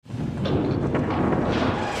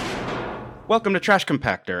Welcome to Trash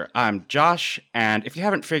Compactor. I'm Josh, and if you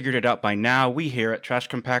haven't figured it out by now, we here at Trash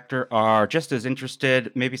Compactor are just as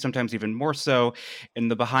interested, maybe sometimes even more so, in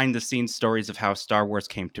the behind-the-scenes stories of how Star Wars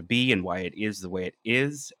came to be and why it is the way it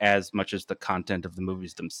is, as much as the content of the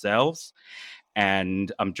movies themselves.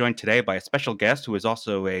 And I'm joined today by a special guest who is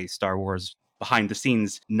also a Star Wars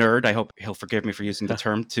behind-the-scenes nerd. I hope he'll forgive me for using the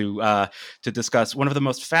term to discuss one of the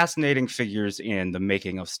most fascinating figures in the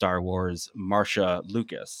making of Star Wars, Marcia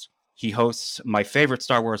Lucas. He hosts my favorite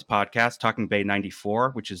Star Wars podcast, Talking Bay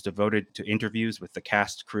 94, which is devoted to interviews with the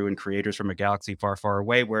cast, crew, and creators from a galaxy far, far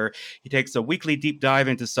away, where he takes a weekly deep dive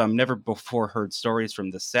into some never-before-heard stories from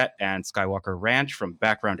the set and Skywalker Ranch, from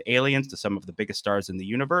background aliens to some of the biggest stars in the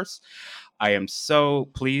universe. I am so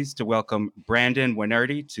pleased to welcome Brandon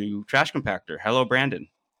Winerdy to Trash Compactor. Hello, Brandon.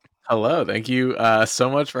 Hello, thank you so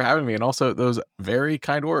much for having me, and also those very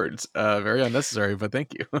kind words. Very unnecessary, but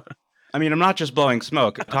thank you. I mean, I'm not just blowing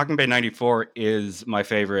smoke. Talking Bay 94 is my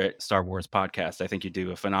favorite Star Wars podcast. I think you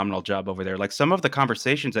do a phenomenal job over there. Like some of the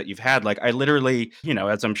conversations that you've had, like I literally,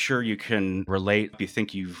 as I'm sure you can relate, you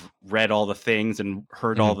think you've read all the things and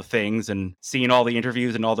heard all the things and seen all the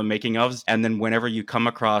interviews and all the making ofs. And then whenever you come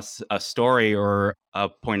across a story or a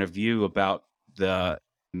point of view about the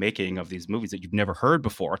making of these movies that you've never heard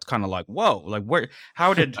before, it's kind of like, whoa, like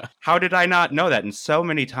how did I not know that? And so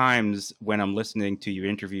many times when I'm listening to you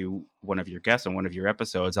interview one of your guests on one of your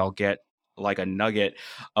episodes, I'll get like a nugget,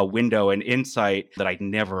 a window, an insight that I'd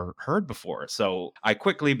never heard before. So I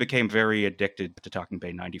quickly became very addicted to Talking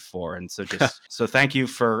Bay 94. And so thank you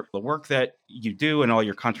for the work that you do and all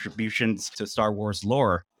your contributions to Star Wars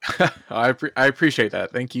lore. I appreciate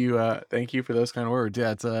that. Thank you. Thank you for those kind of words.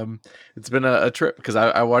 Yeah, it's been a trip because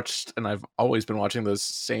I watched, and I've always been watching those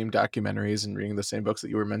same documentaries and reading the same books that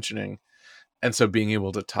you were mentioning, and so being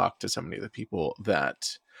able to talk to so many of the people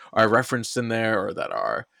that are referenced in there or that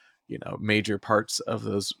are major parts of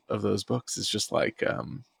those books is just like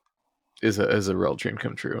is a real dream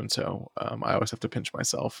come true. And so I always have to pinch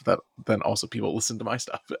myself that then also people listen to my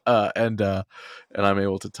stuff and I'm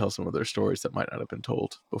able to tell some of their stories that might not have been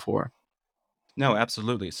told before. No,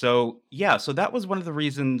 absolutely. So, yeah, so that was one of the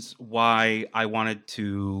reasons why I wanted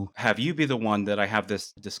to have you be the one that I have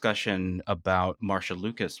this discussion about Marcia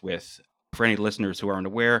Lucas with. For any listeners who aren't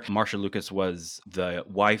aware, Marcia Lucas was the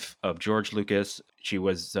wife of George Lucas. She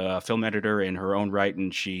was a film editor in her own right,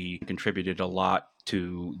 and she contributed a lot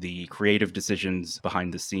to the creative decisions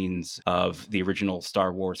behind the scenes of the original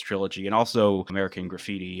Star Wars trilogy and also American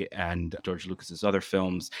Graffiti and George Lucas's other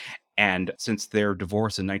films. And since their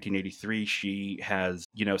divorce in 1983, she has,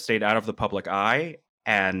 stayed out of the public eye,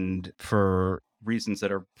 and for reasons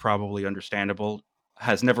that are probably understandable,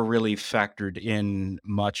 has never really factored in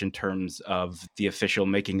much in terms of the official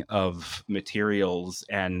making of materials.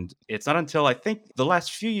 And it's not until I think the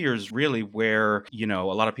last few years really where, a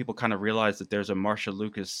lot of people kind of realize that there's a Marcia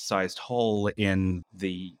Lucas sized hole in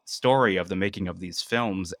the story of the making of these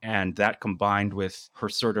films. And that combined with her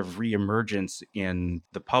sort of reemergence in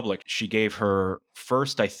the public, she gave her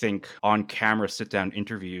first, I think, on camera sit down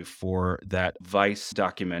interview for that Vice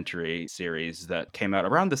documentary series that came out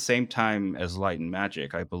around the same time as Light and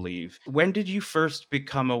Magic, I believe. When did you first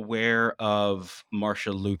become aware of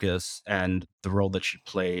Marcia Lucas and the role that she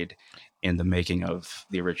played in the making of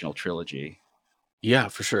the original trilogy? Yeah,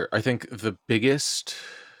 for sure. I think the biggest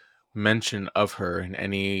mention of her in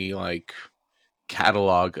any like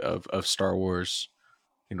catalog of Star Wars,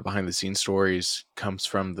 behind the scenes stories comes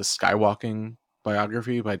from the Skywalking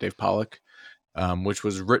biography by Dave Pollock, which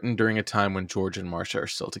was written during a time when George and Marcia are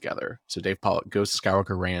still together. So Dave Pollock goes to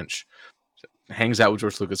Skywalker Ranch, hangs out with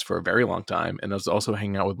George Lucas for a very long time, and is also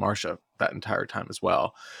hanging out with Marcia that entire time as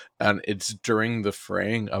well. And it's during the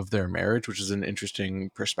fraying of their marriage, which is an interesting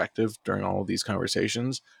perspective during all of these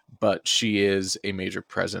conversations. But she is a major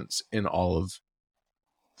presence in all of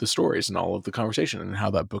the stories and all of the conversation and how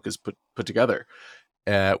that book is put together,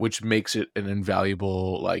 which makes it an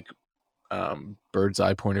invaluable bird's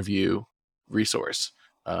eye point of view resource,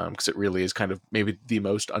 because it really is kind of maybe the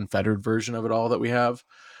most unfettered version of it all that we have.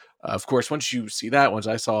 Of course, once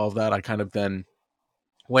I saw all of that, I kind of then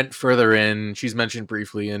went further in. She's mentioned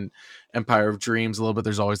briefly in Empire of Dreams a little bit.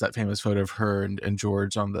 There's always that famous photo of her and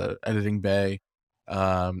George on the editing bay.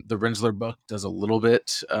 The Rinsler book does a little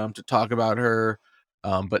bit to talk about her.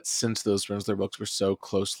 But since those Rinsler books were so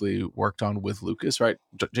closely worked on with Lucas, right?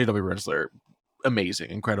 J.W. Rinsler,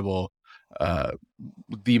 amazing, incredible,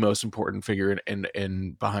 the most important figure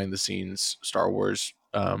in behind the scenes Star Wars.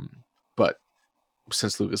 But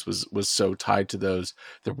since Lucas was so tied to those,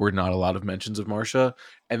 there were not a lot of mentions of Marcia.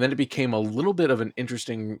 And then it became a little bit of an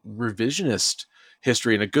interesting revisionist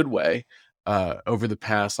history in a good way, over the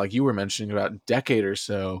past, like you were mentioning, about decade or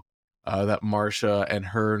so, that Marcia and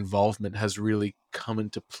her involvement has really come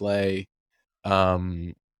into play,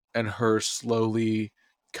 um, and her slowly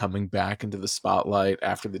coming back into the spotlight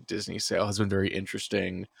after the Disney sale has been very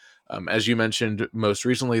interesting. As you mentioned, most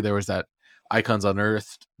recently there was that Icons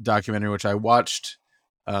Unearthed documentary, which I watched,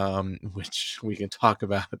 which we can talk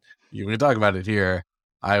about. You can talk about it here.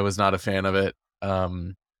 I was not a fan of it,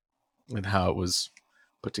 and how it was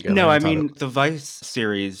put together. No, And I I thought it, mean, the Vice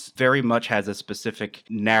series very much has a specific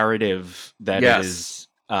narrative that yes, is,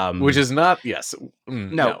 which is not, yes, no,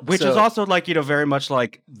 no. which is So also like, very much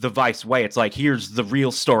like the Vice way. It's like, here's the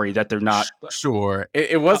real story that they're not, sure,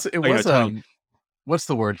 it was telling. what's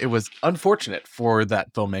the word? It was unfortunate for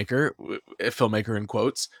that filmmaker, a filmmaker in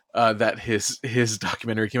quotes, that his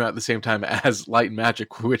documentary came out at the same time as Light and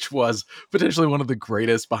Magic, which was potentially one of the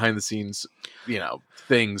greatest behind the scenes,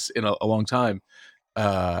 things in a long time.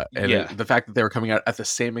 And Yeah. the fact that they were coming out at the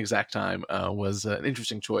same exact time was an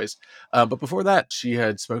interesting choice. But before that, she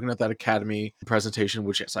had spoken at that Academy presentation,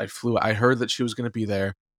 which, yes, I flew. I heard that she was going to be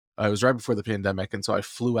there. It was right before the pandemic, and so I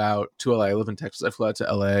flew out to LA. I live in Texas. I flew out to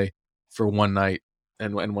LA for one night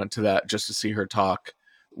and went to that just to see her talk.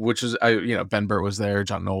 Which is, Ben Burt was there,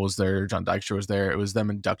 John Knoll was there, John Dykstra was there. It was them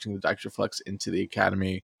inducting the Dykstra Flex into the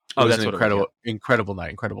Academy. It Oh, was an that's what it was. Yeah. incredible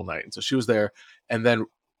night. And so she was there, and then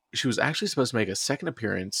she was actually supposed to make a second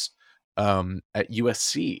appearance at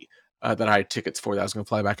USC, that I had tickets for, that I was going to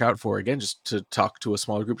fly back out for again, just to talk to a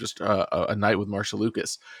smaller group, just a night with Marcia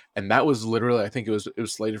Lucas. And that was literally, I think it was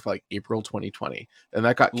slated for like April 2020, and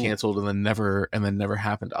that got Ooh. canceled, and then never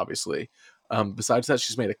happened, obviously. Besides that,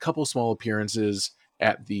 she's made a couple small appearances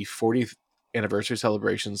at the 40th anniversary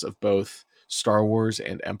celebrations of both Star Wars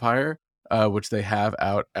and Empire, which they have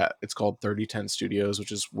out at, it's called 3010 Studios,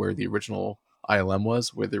 which is where the original ILM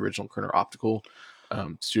was, where the original Kerner Optical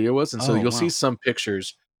studio was. And so Oh, you'll see wow. some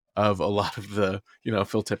pictures of a lot of the,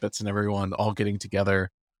 Phil Tippett's and everyone all getting together,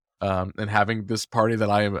 and having this party that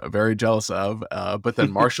I am very jealous of. But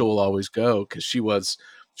then Marshall will always go, because she was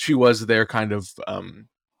their kind of,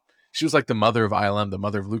 she was like the mother of ILM, the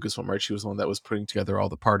mother of Lucasfilm, right? She was the one that was putting together all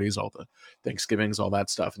the parties, all the Thanksgivings, all that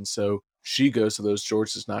stuff. And so she goes to those.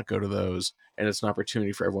 George does not go to those. And it's an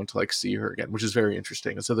opportunity for everyone to like see her again, which is very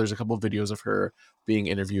interesting. And so there's a couple of videos of her being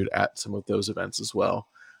interviewed at some of those events as well.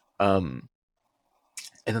 Um,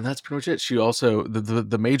 and then that's pretty much it. She also,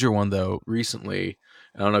 the major one though, recently,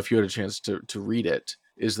 I don't know if you had a chance to read it,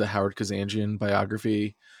 is the Howard Kazanjian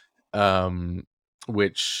biography, um,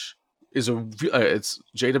 which is it's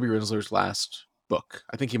J.W. Rinsler's last book.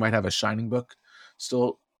 I think he might have a Shining book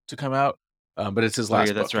still to come out, but it's his Oh, yeah,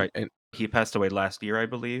 last that's book. right. He passed away last year, I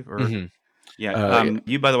believe, or Mhm. yeah. Yeah,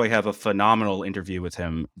 You, by the way, have a phenomenal interview with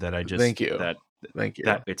him that I just thank you, that thank you.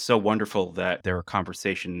 that it's so wonderful that there are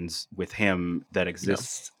conversations with him that Yeah.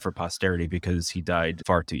 exists for posterity because he died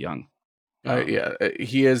far too young. Um, Yeah,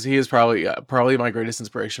 he is probably, probably my greatest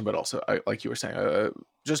inspiration, but also, like you were saying,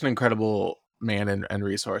 just an incredible man and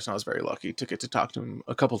resource. And I was very lucky to get to talk to him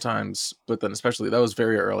a couple times, but then especially that was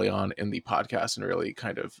very early on in the podcast, and really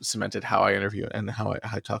kind of cemented how I interview and how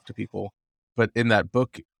I talk to people. But in that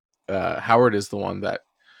book, Howard is the one that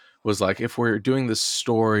was like, if we're doing this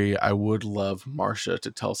story, I would love Marcia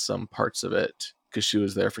to tell some parts of it, because she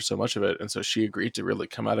was there for so much of it. And so she agreed to really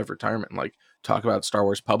come out of retirement and like talk about Star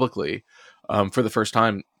Wars publicly, for the first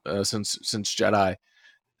time, since Jedi.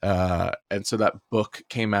 And so that book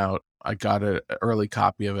came out. I got an early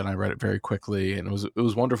copy of it, and I read it very quickly, and it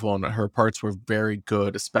was wonderful. And her parts were very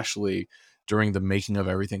good, especially during the making of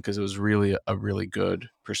everything, because it was really a really good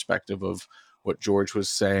perspective of what George was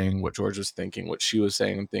saying, what George was thinking, what she was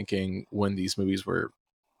saying and thinking when these movies were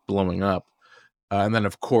blowing up. And then,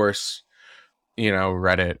 of course,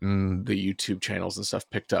 Reddit and the YouTube channels and stuff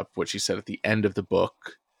picked up what she said at the end of the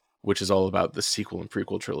book, which is all about the sequel and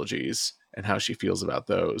prequel trilogies and how she feels about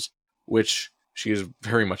those, which she is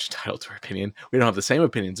very much entitled to her opinion. We don't have the same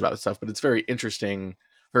opinions about stuff, but it's very interesting,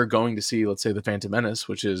 her going to see, let's say, The Phantom Menace,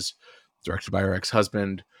 which is directed by her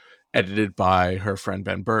ex-husband, edited by her friend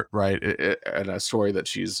Ben Burt, right? And a story that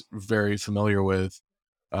she's very familiar with.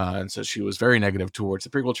 And so she was very negative towards the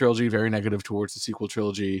prequel trilogy, very negative towards the sequel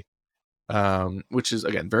trilogy, which is,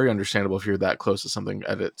 again, very understandable if you're that close to something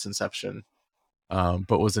at its inception.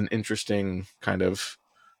 But was an interesting kind of,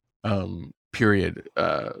 period,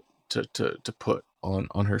 to put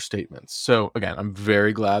on her statements. So again, I'm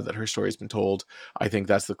very glad that her story's been told. I think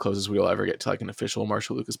that's the closest we'll ever get to like an official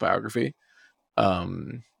Marcia Lucas biography.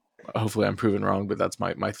 Um, Hopefully I'm proven wrong, but that's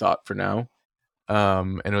my thought for now.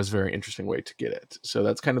 And it was a very interesting way to get it. So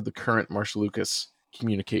that's kind of the current Marcia Lucas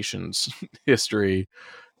communications history.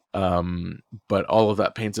 Um, but all of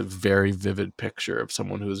that paints a very vivid picture of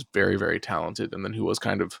someone who is very, very talented, and then who was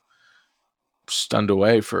kind of stunned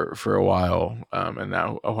away for a while. And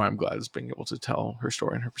now, oh, I'm glad is being able to tell her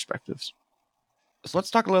story and her perspectives. So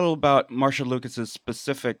let's talk a little about Marcia Lucas's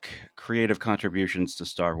specific creative contributions to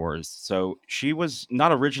Star Wars. So she was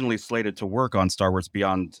not originally slated to work on Star Wars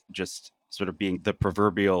beyond just sort of being the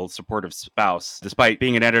proverbial supportive spouse, despite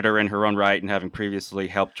being an editor in her own right and having previously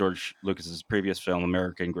helped George Lucas's previous film,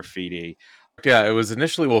 American Graffiti. Yeah, it was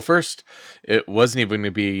initially, well, first, it wasn't even going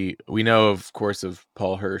to be, we know, of course, of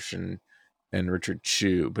Paul Hirsch and Richard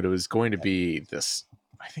Chew, but it was going to be this,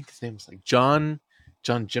 I think his name was like John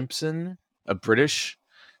Jimpson, a British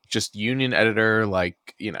just union editor, like,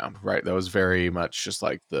 right, that was very much just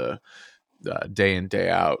like the day in, day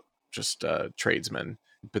out, just tradesman.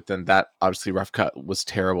 But then that, obviously, rough cut was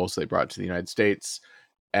terrible, so they brought it to the United States,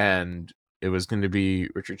 and it was going to be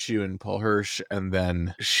Richard Chew and Paul Hirsch, and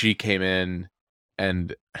then she came in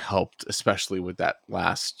and helped, especially with that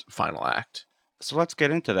last final act. So let's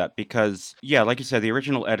get into that because, yeah, like you said, the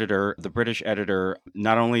original editor, the British editor,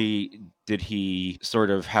 not only did he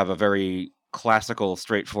sort of have a very classical,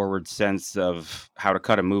 straightforward sense of how to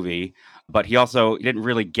cut a movie, but he also didn't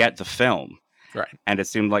really get the film. Right. And it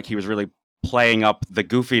seemed like he was really playing up the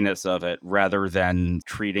goofiness of it rather than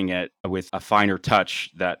treating it with a finer touch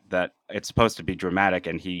that it's supposed to be dramatic,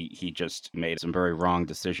 and he just made some very wrong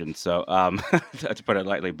decisions. So to put it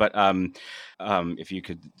lightly, but if you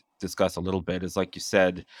could discuss a little bit, is like you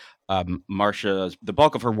said, Marcia, the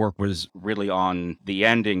bulk of her work was really on the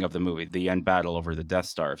ending of the movie, the end battle over the Death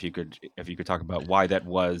Star. If you could talk about why that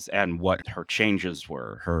was and what her changes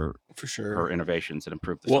were, For her sure. innovations that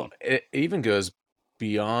improved the Well, film. it even goes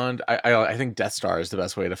beyond. I think Death Star is the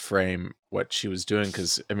best way to frame what she was doing,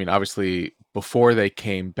 because I mean, obviously, before they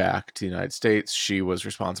came back to the United States, she was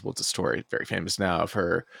responsible. It's a story very famous now of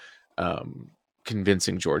her um,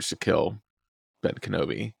 convincing George to kill Ben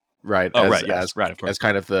Kenobi, right? Oh, right, yes, right, of As course.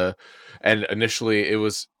 kind of the, and initially it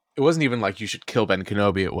wasn't even like you should kill Ben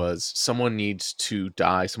Kenobi. It was someone needs to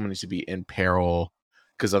die, someone needs to be in peril,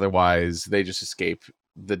 because otherwise they just escape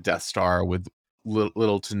the Death Star with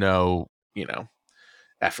little to no,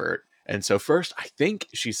 effort. And so first, I think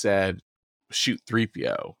she said shoot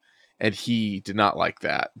 3PO, and he did not like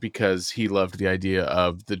that because he loved the idea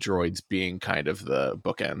of the droids being kind of the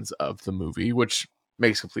bookends of the movie, which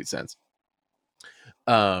makes complete sense.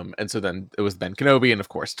 And so then it was Ben Kenobi, and of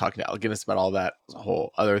course, talking to Alec Guinness about all that was a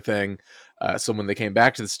whole other thing. So when they came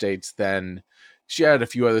back to the States, then she added a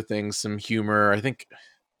few other things, some humor. I think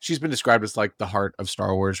she's been described as like the heart of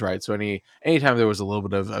Star Wars, right? So anytime there was a little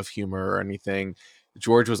bit of humor or anything,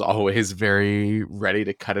 George was always very ready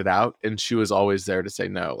to cut it out, and she was always there to say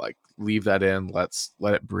no, like leave that in. Let's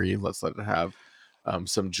let it breathe. Let's let it have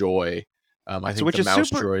some joy. I So think which the is mouse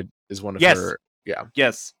super. droid is one of Yes, her. Yeah.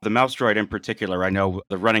 yes, the mouse droid in particular. I know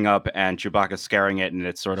the running up and Chewbacca scaring it, and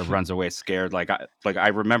it sort of runs away scared. Like I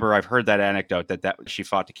remember I've heard that anecdote that she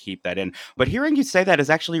fought to keep that in. But hearing you say that is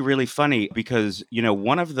actually really funny because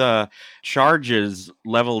one of the charges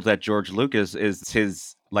leveled at George Lucas is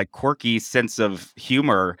his like quirky sense of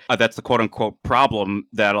humor. That's the quote unquote problem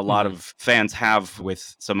that a lot Mhm. of fans have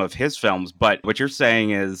with some of his films. But what you're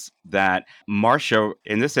saying is that Marcia,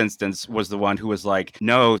 in this instance, was the one who was like,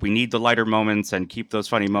 no, we need the lighter moments and keep those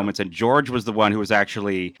funny Yeah. moments. And George was the one who was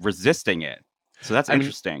actually resisting it. So that's I mean,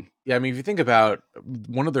 interesting. yeah, I mean, if you think about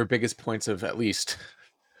one of their biggest points of at least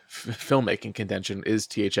filmmaking contention is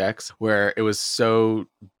THX, where it was so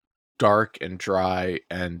dark and dry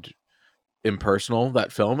and impersonal,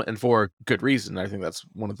 that film, and for good reason. I think that's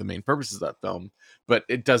one of the main purposes of that film, but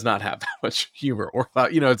it does not have that much humor or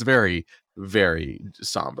thought. It's very, very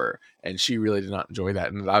somber, and she really did not enjoy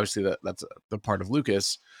that. And obviously, that's the part of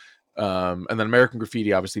Lucas. And then American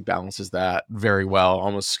Graffiti obviously balances that very well,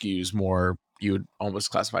 almost skews more, you would almost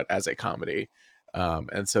classify it as a comedy.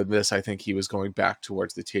 And so this, I think he was going back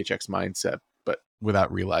towards the THX mindset, but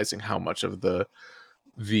without realizing how much of the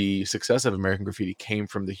success of American Graffiti came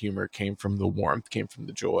from the humor, came from the warmth, came from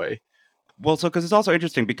the joy. Well, so because it's also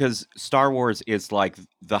interesting because Star Wars is like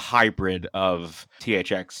the hybrid of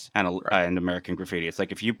THX Right. and American Graffiti. It's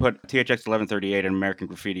like if you put THX 1138 and American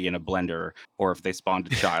Graffiti in a blender, or if they spawned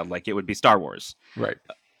a child, like it would be Star Wars. Right.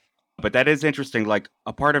 But that is interesting. Like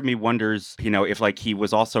a part of me wonders, if like he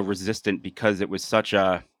was also resistant because it was such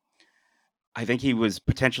a. I think he was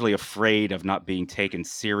potentially afraid of not being taken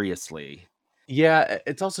seriously. Yeah,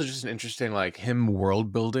 it's also just an interesting, like, him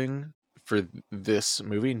world building for this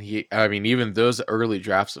movie. And I mean, even those early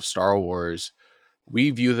drafts of Star Wars,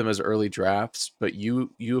 we view them as early drafts, but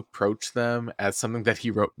you approach them as something that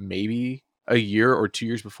he wrote maybe a year or 2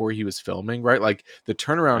 years before he was filming, right? Like, the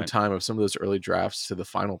turnaround Right. time of some of those early drafts to the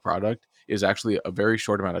final product is actually a very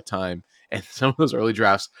short amount of time, and some of those early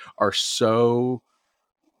drafts are so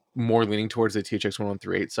more leaning towards the THX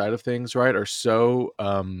 1138 side of things, right? Are so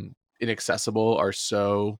inaccessible, are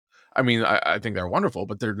so I mean, I think they're wonderful,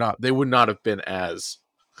 but they would not have been as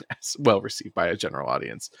as well received by a general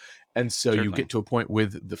audience. And so you Certainly. get to a point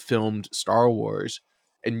with the filmed Star Wars,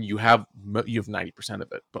 and you have 90%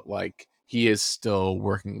 of it, but like he is still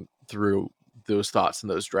working through those thoughts and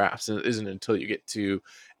those drafts. And it isn't until you get to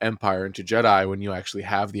Empire and to Jedi when you actually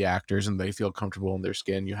have the actors and they feel comfortable in their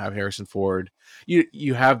skin. You have Harrison Ford.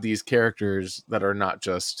 You have these characters that are not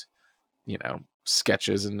just,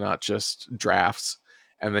 sketches and not just drafts.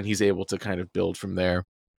 And then he's able to kind of build from there.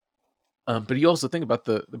 But you also think about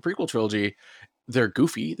the prequel trilogy, they're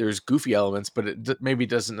goofy. There's goofy elements, but maybe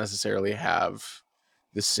doesn't necessarily have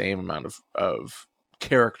the same amount of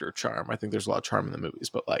character charm. I think there's a lot of charm in the movies,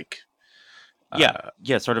 but like, Yeah. uh,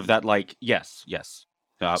 Yeah. Sort of that. Like, yes. Yes.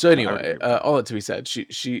 so I would anyway, agree with that. all that to be said,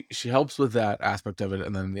 she helps with that aspect of it,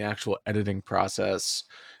 and then the actual editing process,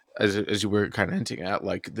 as you were kind of hinting at,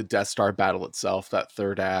 like the Death Star battle itself, that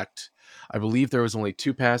third act. I believe there was only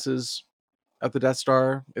 2 passes at the Death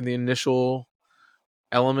Star in the initial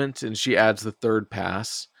element, and she adds the third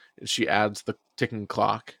pass, and she adds the ticking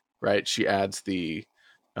clock, right? She adds the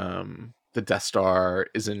Death Star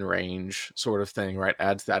is in range sort of thing, right?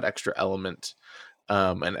 Adds that extra element,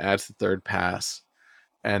 and adds the third pass.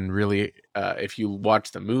 And really, if you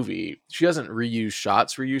watch the movie, she doesn't reuse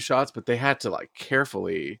shots, but they had to like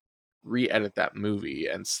carefully re-edit that movie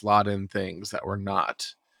and slot in things that were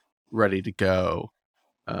not ready to go,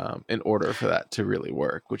 in order for that to really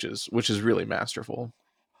work, which is really masterful.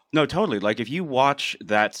 No, totally. Like if you watch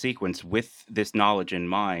that sequence with this knowledge in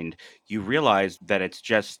mind, you realize that it's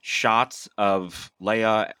just shots of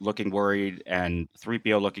Leia looking worried and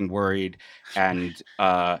 3PO looking worried and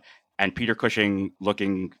Peter Cushing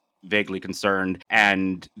looking vaguely concerned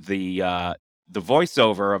and the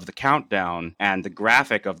voiceover of the countdown and the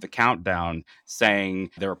graphic of the countdown saying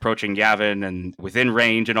they're approaching Yavin and within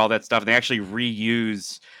range and all that stuff. They actually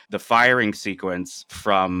reuse the firing sequence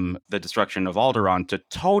from the destruction of Alderaan to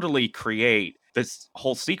totally create this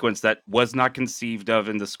whole sequence that was not conceived of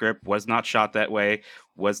in the script, was not shot that way,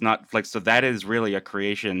 was not like so that is really a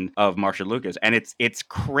creation of Marcia Lucas. And it's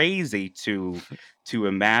crazy to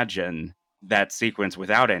imagine that sequence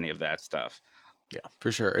without any of that stuff. Yeah,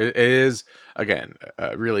 for sure. It is, again,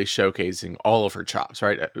 really showcasing all of her chops,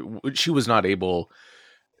 right? She was not able.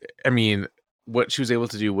 I mean, what she was able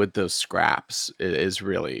to do with those scraps is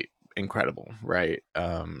really incredible, right?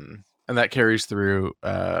 And that carries through.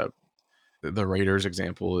 The Raiders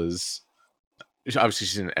example is obviously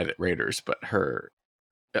she didn't edit Raiders, but her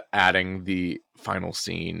adding the final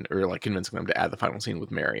scene, or like convincing them to add the final scene with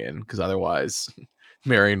Marion, because otherwise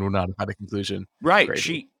Marion would not have had a conclusion. Right.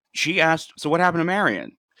 Crazy. She asked, so what happened to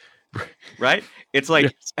Marion? Right? It's like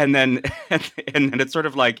Yes. and then and then it's sort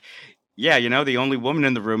of like yeah, the only woman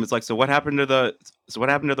in the room is like, so what happened to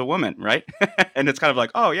the woman, right? And it's kind of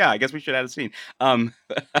like, oh yeah, I guess we should add a scene. Um,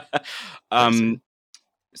 Crazy. um,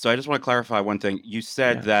 so I just want to clarify one thing. You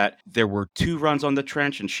said Yeah. that there were 2 runs on the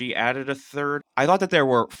trench, and she added a third. I thought that there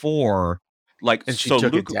were 4. Like, And she so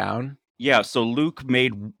took it Luke, down? yeah, so Luke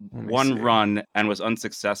made Let me one see. run and was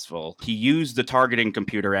unsuccessful. He used the targeting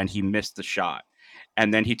computer and he missed the shot.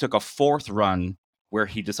 And then he took a 4th run where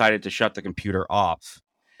he decided to shut the computer off.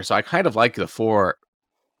 So I kind of like the four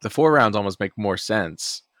rounds almost make more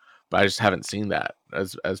sense, but I just haven't seen that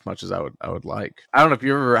as much as I would like. I don't know if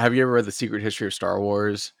you ever read The Secret History of Star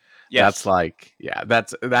Wars? That's Yes. like, yeah,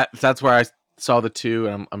 that's where I saw the 2,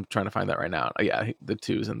 and I'm trying to find that right now. Yeah, the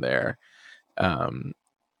 2's in there. Um,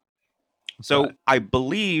 but So I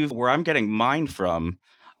believe where I'm getting mine from,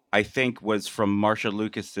 I think was from Marcia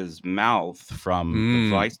Lucas's mouth from the mm,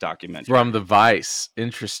 Vice documentary. from the Vice.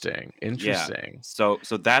 Interesting. Yeah. Interesting. So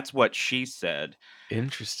that's what she said.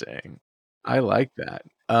 Interesting. I like that.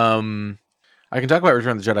 I can talk about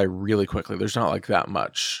Return of the Jedi really quickly. There's not like that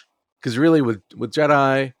much, because really with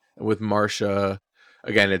Jedi and with Marcia,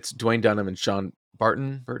 again, it's Dwayne Dunham and Sean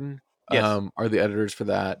Burton, Yes. are the editors for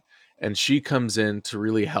that, and she comes in to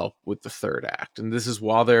really help with the third act. And this is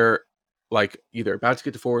while they're like either about to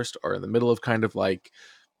get divorced or in the middle of kind of like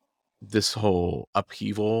this whole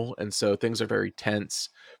upheaval, and so things are very tense.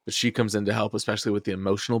 But she comes in to help, especially with the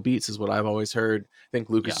emotional beats, is what I've always heard. I think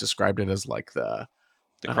Lucas Yeah. described it as like The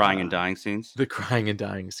crying and uh dying scenes. the crying and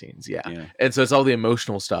dying scenes, yeah. Yeah. And so it's all the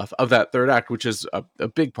emotional stuff of that third act, which is a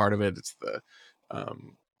big part of it. It's the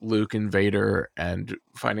Luke and Vader and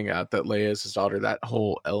finding out that Leia is his daughter. That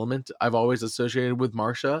whole element I've always associated with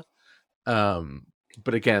Marcia. Um,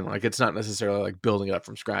 but again, like it's not necessarily like building it up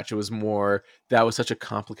from scratch. It was more that was such a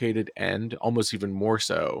complicated end, almost even more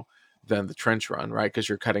so than the trench run, right? Because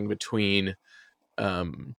you're cutting between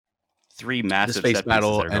um, Three the massive space set pieces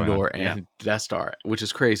battle, that are going on. Endor, Yeah. and Death Star, which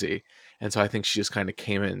is crazy. And so I think she just kind of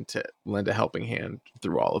came in to lend a helping hand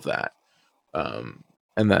through all of that. Um,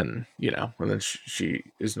 and then she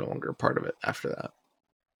is no longer a part of it after that.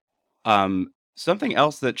 Something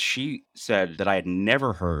else that she said that I had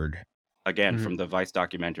never heard, again Mhm. from the Vice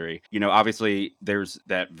documentary. Obviously there's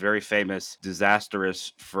that very famous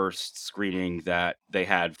disastrous first screening that they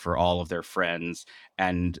had for all of their friends,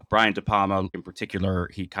 and Brian De Palma in particular,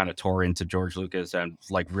 he kind of tore into George Lucas and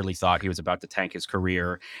like really thought he was about to tank his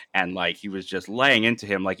career, and like he was just laying into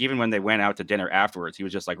him, like even when they went out to dinner afterwards, he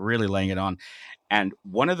was just like really laying it on. And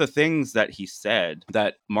one of the things that he said,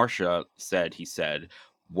 that Marcia said, he said,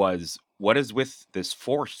 was, "What is with this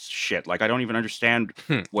force shit? Like, I don't even understand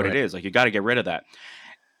what it Right. is. Like, you got to get rid of that."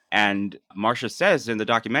 And Marcia says in the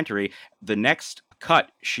documentary, the next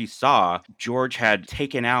cut she saw, George had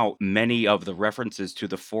taken out many of the references to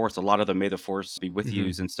the Force, a lot of the May the Force be with Hmm.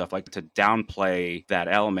 yous and stuff, like to downplay that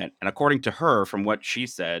element. And according to her, from what she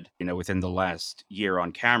said, within the last year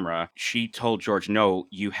on camera, she told George, no,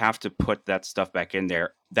 you have to put that stuff back in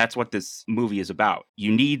there. That's what this movie is about.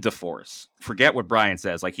 You need the Force. Forget what Brian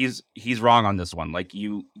says. Like he's wrong on this one. Like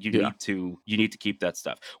you Yeah, need to keep that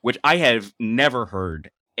stuff, which I have never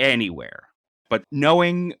heard anywhere. But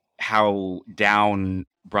knowing how down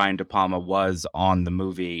Brian De Palma was on the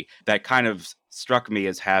movie, that kind of struck me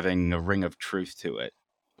as having a ring of truth to it.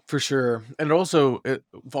 for sure. And also, it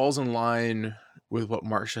falls in line with what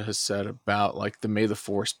Marcia has said about like the "May the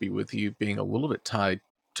Force be with you" being a little bit tied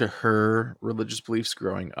to her religious beliefs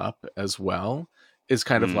growing up as well. Is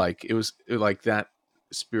kind of Mm. like like that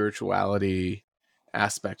spirituality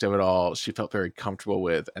aspect of it all. She felt very comfortable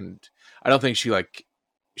with, and I don't think she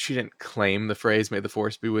didn't claim the phrase "May the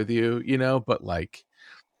Force be with you," but like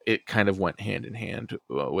it kind of went hand in hand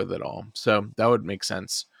with it all. So that would make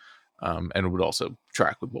sense, and it would also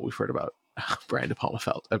track with what we've heard about how Brian De Palma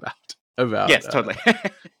felt about Yes, totally.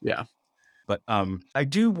 yeah. But I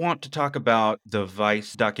do want to talk about the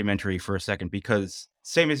Vice documentary for a second because,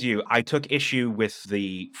 same as you, I took issue with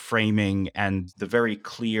the framing and the very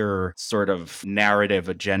clear sort of narrative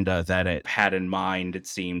agenda that it had in mind. It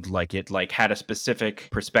seemed like it had a specific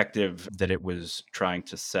perspective that it was trying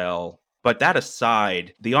to sell. But that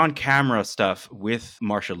aside, the on-camera stuff with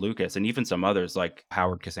Marcia Lucas and even some others like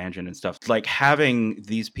Howard Kassanjian and stuff, like having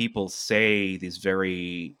these people say these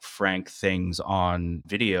very frank things on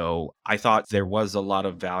video, I thought there was a lot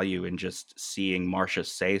of value in just seeing Marcia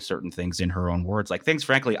say certain things in her own words, like things,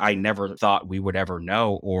 frankly, I never thought we would ever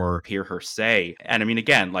know or hear her say. And I mean,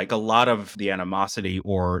 again, like a lot of the animosity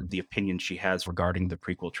or the opinion she has regarding the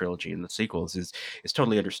prequel trilogy and the sequels is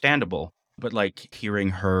totally understandable. But like hearing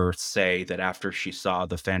her say that after she saw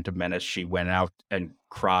the Phantom Menace, she went out and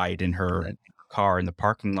cried in her Right. car in the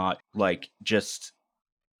parking lot, like just,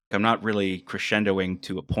 I'm not really crescendoing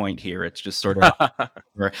to a point here. It's just sort of,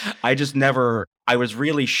 I just never, I was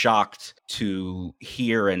really shocked to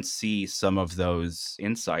hear and see some of those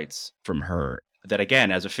insights from her. That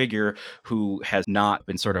again, as a figure who has not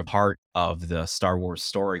been sort of part of the Star Wars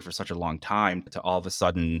story for such a long time, to all of a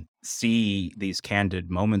sudden see these candid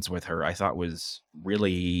moments with her, I thought was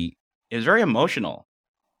really, it was very emotional.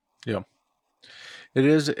 Yeah, it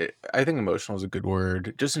is. I think emotional is a good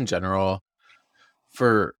word, just in general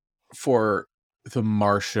for for the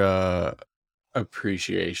Marcia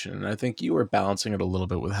appreciation. I think you were balancing it a little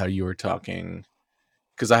bit with how you were talking,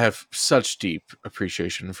 because I have such deep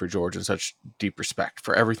appreciation for George and such deep respect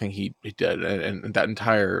for everything he did, and that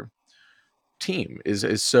entire team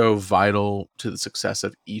is so vital to the success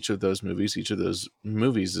of each of those movies. Each of those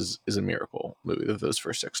movies is a miracle movie of those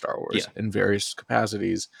first six Star Wars Yeah. in various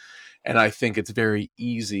capacities. And I think it's very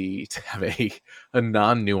easy to have a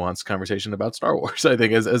non-nuanced conversation about Star Wars. I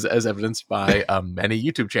think as evidenced by many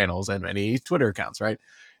YouTube channels and many Twitter accounts, right?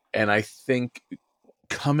 And I think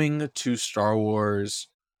coming to Star Wars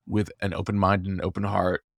with an open mind and an open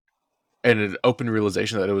heart and an open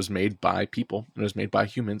realization that it was made by people, and it was made by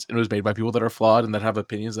humans, and it was made by people that are flawed and that have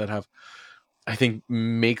opinions that have, I think,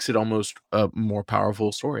 makes it almost a more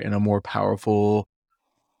powerful story and a more powerful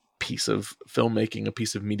piece of filmmaking, a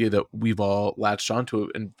piece of media that we've all latched onto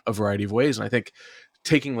in a variety of ways. And I think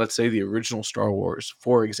taking, let's say, the original Star Wars,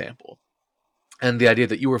 for example, and the idea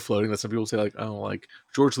that you were floating, that some people say like, oh, like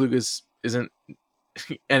George Lucas isn't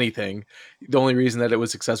anything. The only reason that it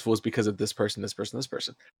was successful is because of this person, this person, this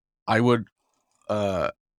person. I would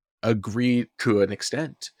uh agree to an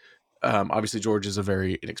extent. Obviously, George is a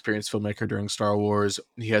very inexperienced filmmaker during Star Wars.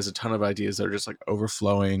 He has a ton of ideas that are just like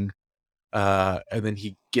overflowing. And then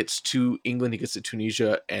he gets to England, he gets to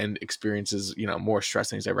Tunisia, and experiences, more stress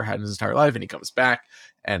than he's ever had in his entire life. And he comes back,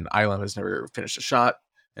 and Islam has never finished a shot.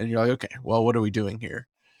 And you're like, okay, well, what are we doing here?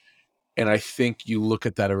 And I think you look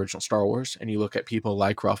at that original Star Wars, and you look at people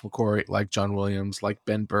like Ralph McQuarrie, like John Williams, like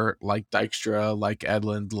Ben Burt, like Dykstra, like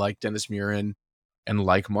Edlund, like Dennis Muren, and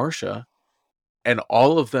like Marcia, and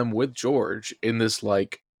all of them with George in this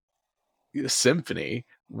like symphony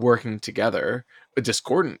working together,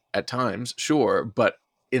 discordant at times, sure, but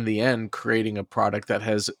in the end, creating a product that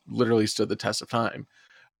has literally stood the test of time.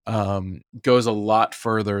 Goes a lot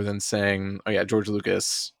further than saying, "Oh yeah, George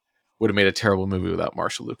Lucas would have made a terrible movie without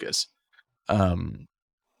Marshall Lucas." Um,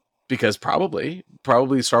 because probably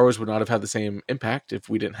Star Wars would not have had the same impact if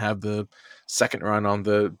we didn't have the second run on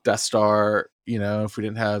the Death Star. If we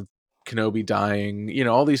didn't have Kenobi dying,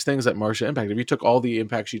 all these things that Marcia impacted. If you took all the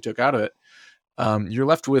impact she took out of it, you're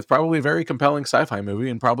left with probably a very compelling sci-fi movie,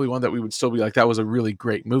 and probably one that we would still be like, that was a really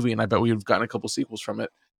great movie, and I bet we would have gotten a couple sequels from it,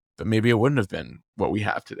 but maybe it wouldn't have been what we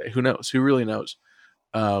have today. Who knows? Who really knows?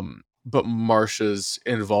 But Marcia's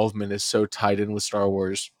involvement is so tied in with Star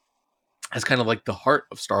Wars as kind of like the heart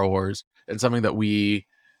of Star Wars, and something that we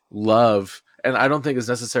love, and I don't think is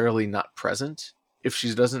necessarily not present if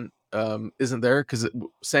she doesn't isn't there, because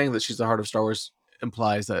saying that she's the heart of Star Wars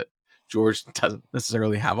implies that George doesn't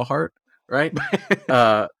necessarily have a heart, right?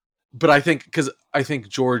 uh, but I think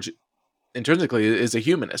George intrinsically is a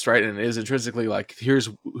humanist, right? And is intrinsically like, here's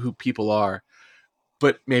who people are,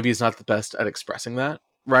 but maybe he's not the best at expressing that,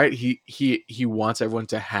 right? He wants everyone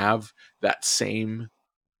to have that same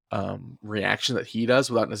reaction that he does,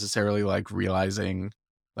 without necessarily like realizing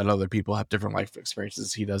that other people have different life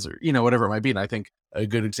experiences he does, or whatever it might be. And I think a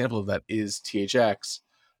good example of that is THX,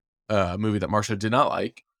 a movie that Marcia did not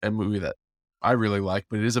like, a movie that I really like,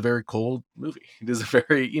 but it is a very cold movie. It is a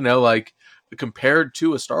very, like, compared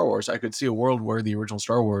to a Star Wars, I could see a world where the original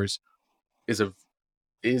Star Wars is a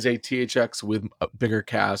THX with a bigger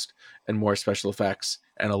cast and more special effects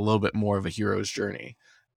and a little bit more of a hero's journey,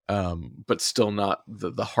 but still not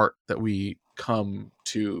the heart that we come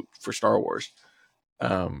to for Star Wars.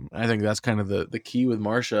 I think that's kind of the key with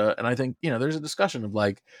Marcia, and I think there's a discussion of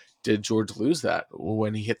like, did George lose that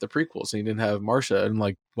when he hit the prequels and he didn't have Marcia, and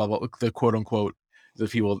like, well, the quote unquote, the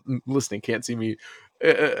people listening can't see me,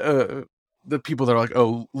 the people that are like,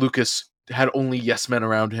 oh, Lucas had only yes men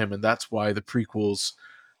around him, and that's why the prequels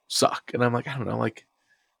suck. And I'm like, I don't know, like,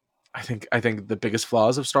 I think the biggest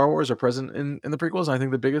flaws of Star Wars are present in the prequels. And I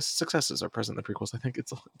think the biggest successes are present in the prequels. I think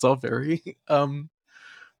it's all very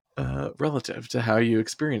relative to how you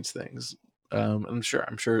experience things. I'm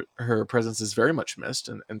sure her presence is very much missed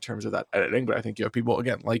in terms of that editing. But I think you have people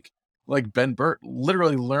again like Ben Burt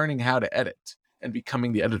literally learning how to edit and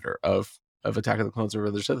becoming the editor of Attack of the Clones or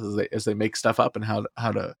other stuff as they make stuff up, and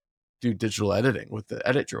how to do digital editing with the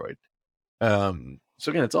edit droid. So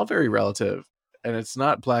again, it's all very relative, and it's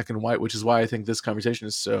not black and white, which is why I think this conversation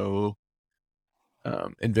is so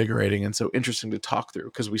invigorating and so interesting to talk through,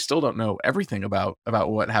 because we still don't know everything about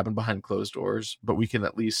what happened behind closed doors, but we can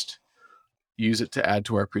at least use it to add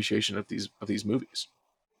to our appreciation of these movies.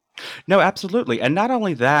 No, absolutely. And not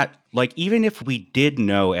only that, like, even if we did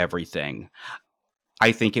know everything,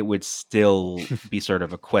 I think it would still be sort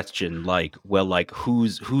of a question like, well, like,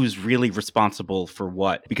 who's really responsible for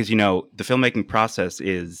what? Because, the filmmaking process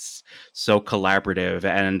is so collaborative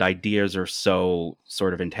and ideas are so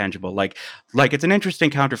sort of intangible. Like it's an interesting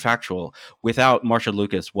counterfactual. Without Marcia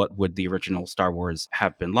Lucas, what would the original Star Wars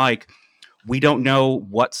have been like? We don't know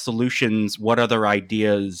what solutions, what other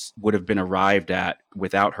ideas would have been arrived at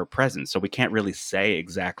without her presence. So we can't really say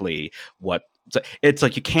exactly what. It's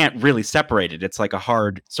like you can't really separate it. It's like a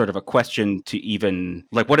hard sort of a question to even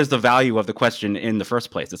like, what is the value of the question in the first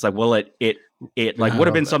place? It's like, well, it like would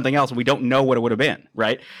have been something else. We don't know what it would have been,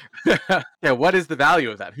 right? Yeah, what is the value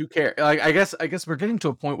of that? Who cares? Like, I guess we're getting to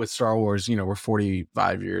a point with Star Wars. We're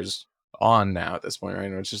 45 years on now at this point, right?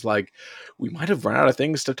 And it's just like, we might have run out of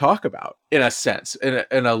things to talk about, in a sense, in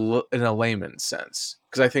a layman's sense,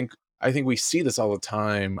 because I think we see this all the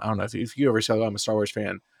time. I don't know if you ever say, oh, I'm a Star Wars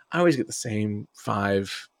fan. I always get the same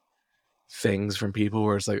 5 things from people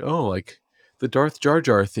where it's like, oh, like the Darth Jar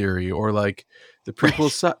Jar theory, or like the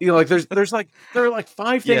prequels. Like there are like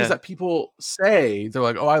 5 things Yeah. that people say. They're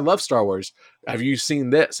like, oh, I love Star Wars. Have you seen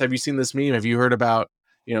this? Have you seen this meme? Have you heard about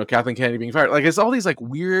Kathleen Kennedy being fired? Like, it's all these like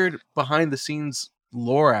weird behind the scenes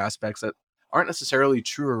lore aspects that aren't necessarily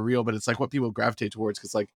true or real, but it's like what people gravitate towards,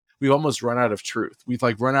 because like we've almost run out of truth. We've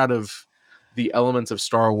like run out of the elements of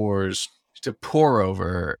Star Wars to pour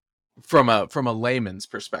over from a layman's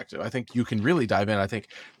perspective. I think you can really dive in. I think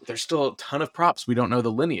there's still a ton of props we don't know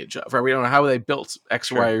the lineage of, right? We don't know how they built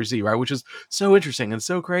X, Y, Sure. or Z, right? Which is so interesting and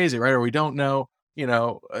so crazy, right? Or we don't know,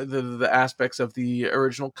 the aspects of the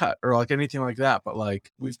original cut or like anything like that. But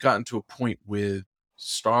like we've gotten to a point with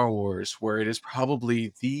Star Wars where it is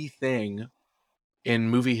probably the thing in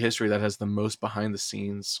movie history that has the most behind the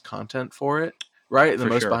scenes content for it, right? The For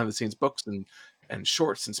most sure. behind the scenes books and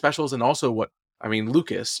shorts and specials, and also what I mean,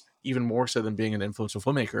 Lucas, even more so than being an influential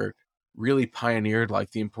filmmaker, really pioneered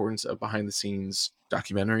like the importance of behind the scenes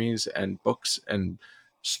documentaries and books and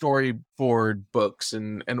storyboard books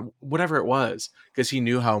and whatever it was, because he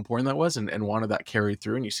knew how important that was and wanted that carried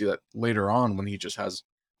through. And you see that later on when he just has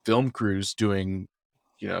film crews doing,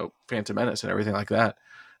 Phantom Menace and everything like that.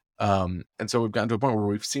 And so we've gotten to a point where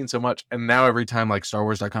we've seen so much, and now every time like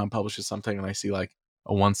StarWars.com publishes something and I see like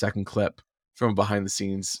a 1 second clip from a behind the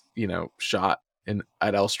scenes, shot in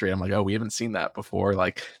at L Street, I'm like, oh, we haven't seen that before.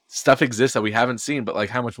 Like stuff exists that we haven't seen, but like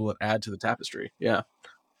how much will it add to the tapestry? Yeah.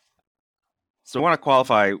 So I want to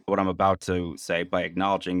qualify what I'm about to say by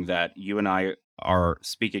acknowledging that you and I are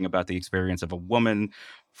speaking about the experience of a woman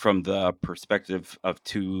from the perspective of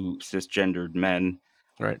two cisgendered men.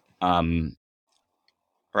 Right.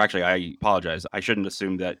 Or actually, I apologize. I shouldn't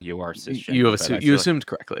assume that you are You cisgendered, have but I assumed, you feel like assumed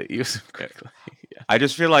correctly. You assumed correctly. Yeah. I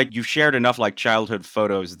just feel like you shared enough like childhood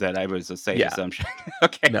photos that I was a safe Yeah. assumption.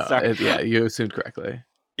 Okay, No, sorry. yeah, you assumed correctly.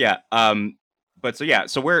 Yeah. But so yeah,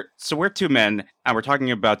 so we're two men and we're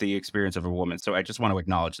talking about the experience of a woman. So I just want to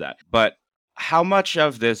acknowledge that. But how much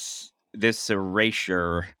of this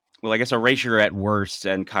erasure, well, I guess erasure at worst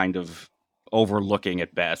and kind of overlooking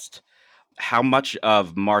at best, how much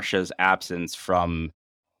of Marcia's absence from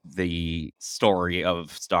the story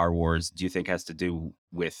of Star Wars do you think has to do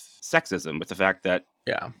with sexism, with the fact that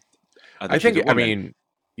Yeah. I that she's a think, I woman?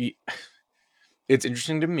 mean, it's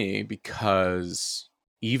interesting to me because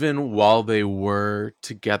even while they were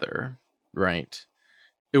together, right?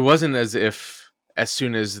 It wasn't as if as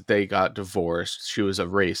soon as they got divorced, she was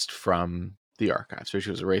erased from the archives. So she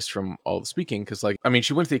was erased from all the speaking because, like, I mean,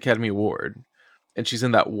 she went to the Academy Award and she's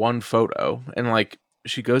in that one photo and, like,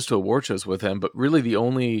 she goes to award shows with him, but really the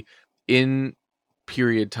only in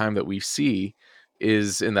period time that we see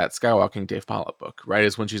is in that Skywalking Dave Pollitt book, right?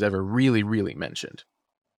 Is when she's ever really, really mentioned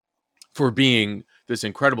for being this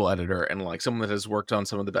incredible editor and like someone that has worked on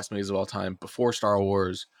some of the best movies of all time before Star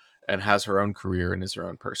Wars and has her own career and is her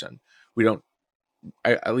own person. We don't,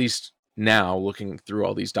 at least now looking through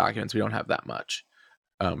all these documents, we don't have that much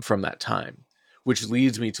from that time, which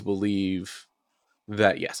leads me to believe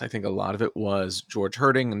that yes, I think a lot of it was George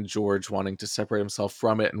hurting and George wanting to separate himself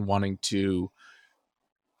from it and wanting to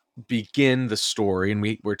begin the story. And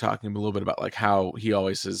we're talking a little bit about like how he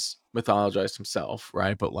always has mythologized himself,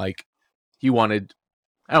 right? But like he wanted,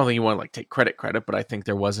 I don't think he wanted to like take credit, but I think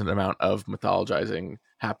there was an amount of mythologizing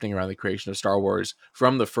happening around the creation of Star Wars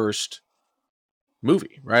from the first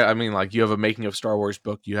movie, right? I mean, like you have a making of Star Wars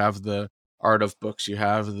book, you have the art of books, you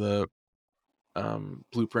have the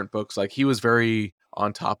blueprint books. Like he was very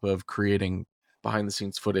on top of creating behind the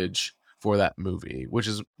scenes footage for that movie, which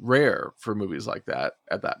is rare for movies like that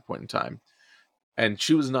at that point in time. And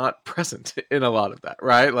she was not present in a lot of that,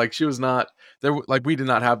 right? Like she was not there. Like we did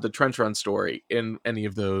not have the trench run story in any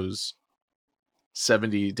of those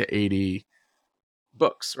 70 to 80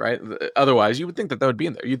 books, right? Otherwise, you would think that that would be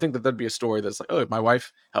in there. You'd think that that'd be a story that's like, oh, if my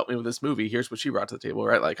wife helped me with this movie, here's what she brought to the table,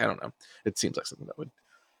 right? Like, I don't know. It seems like something that would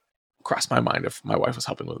cross my mind if my wife was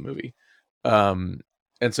helping with a movie. Um,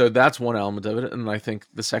 and so that's one element of it. And I think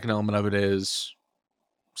the second element of it is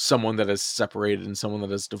someone that is separated and someone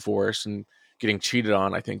that is divorced and getting cheated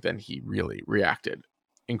on. I think then he really reacted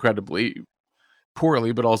incredibly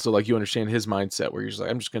poorly, but also like you understand his mindset where he's like,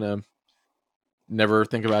 I'm just gonna never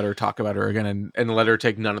think about her, talk about her again, and let her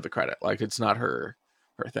take none of the credit. Like it's not her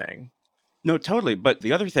thing. No, totally. But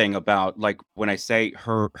the other thing about like when I say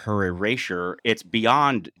her erasure, it's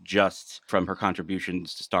beyond just from her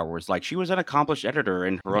contributions to Star Wars. Like she was an accomplished editor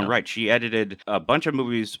in her own Yeah, right. She edited a bunch of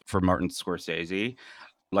movies for Martin Scorsese.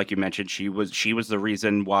 Like you mentioned, she was the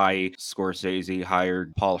reason why Scorsese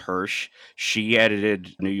hired Paul Hirsch. She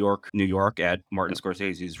edited New York at Martin yeah.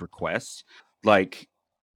 Scorsese's request. Like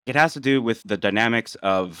it has to do with the dynamics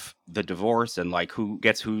of the divorce and like who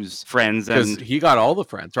gets whose friends Because and he got all the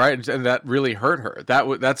friends, right? And that really hurt her.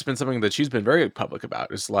 That's been something that she's been very public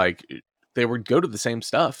about. It's like they would go to the same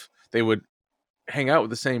stuff. They would hang out with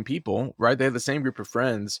the same people, right? They had the same group of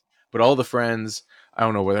friends, but all the friends, I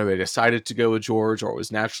don't know whether they decided to go with George or it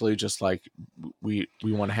was naturally just like we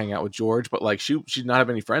want to hang out with George, but like she did not have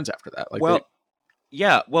any friends after that. Like they well,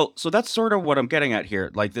 Yeah, well, so that's sort of what I'm getting at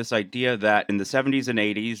here. Like this idea that in the 70s and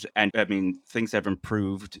 80s, and I mean, things have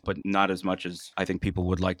improved, but not as much as I think people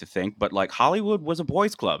would like to think. But like Hollywood was a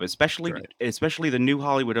boys' club, Right. especially the new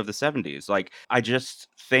Hollywood of the 70s. Like I just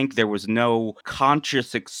think there was no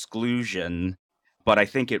conscious exclusion, but I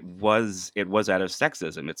think it was out of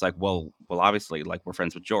sexism. It's like, well, obviously, like we're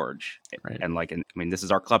friends with George, Right. and like, and, I mean, this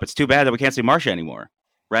is our club. It's too bad that we can't see Marcia anymore,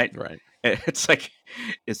 right? Right. It's like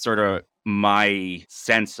it's sort of my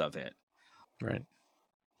sense of it. Right.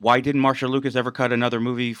 Why didn't Marcia Lucas ever cut another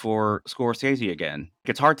movie for Scorsese again?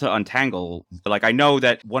 It's hard to untangle. Like I know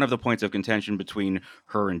that one of the points of contention between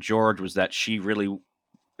her and George was that she really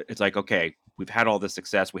it's like, okay, we've had all this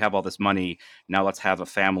success, we have all this money, now let's have a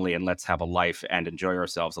family and let's have a life and enjoy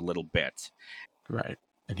ourselves a little bit. Right.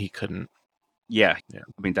 And he couldn't. Yeah, Yeah.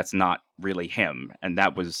 I mean that's not really him, and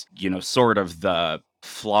that was, sort of the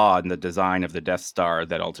flaw in the design of the Death Star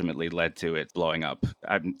that ultimately led to it blowing up.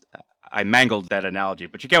 I mangled that analogy,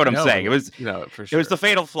 but you get what I'm saying. It No, was for it was sure. the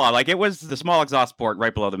fatal flaw. Like it was the small exhaust port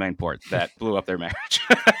right below the main port that blew up their marriage.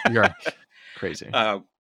 You're crazy. uh,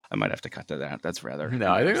 I might have to cut that out. That's rather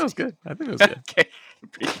No, I think that was embarrassing. good. I think it was good. Okay,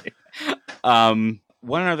 appreciate it.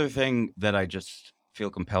 One other thing that I just feel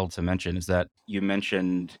compelled to mention is that you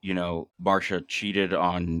mentioned, Marcia cheated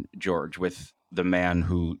on George with the man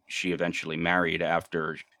who she eventually married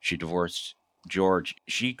after she divorced George.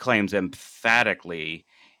 She claims emphatically,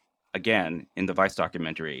 again, in the Vice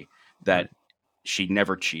documentary, that Right. she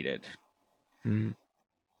never cheated. Mhm.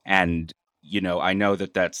 And, I know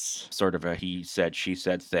that that's sort of a he said, she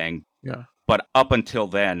said thing. Yeah. But up until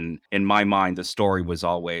then, in my mind, the story was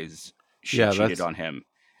always she Yeah, cheated that's on him.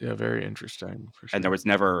 very interesting for And there sure. was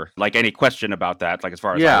never like any question about that, like as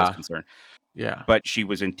far as I was Yeah. concerned. Yeah. But she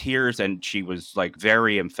was in tears and she was like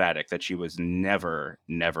very emphatic that she was never,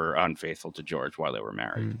 never unfaithful to George while they were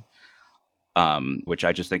married. Mhm. Which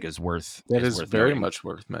I just think is worth That is very noting. much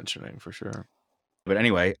worth mentioning for sure. But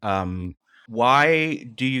anyway, why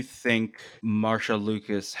do you think Marsha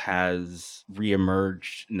Lucas has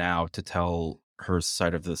reemerged now to tell her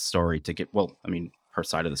side of the story to get well, I mean her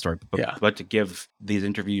side of the story, Yeah. but to give these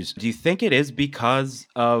interviews? Do you think it is because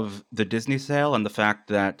of the Disney sale and the fact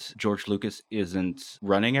that George Lucas isn't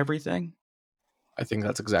running everything? I think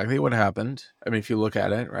that's exactly what happened. I mean, if you look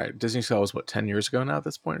at it, right, Disney Sale was what, 10 years ago now at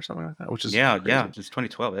this point or something like that, which is Yeah, yeah, crazy. it's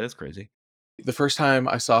 2012. That is crazy. The first time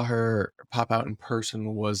I saw her pop out in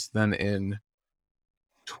person was then in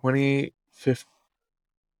 2015.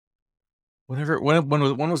 Whenever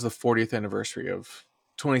when was the 40th anniversary of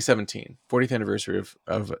 2017? 40th anniversary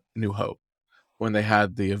of New Hope, when they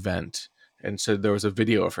had the event, and so there was a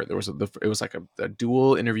video of her. There was it was like a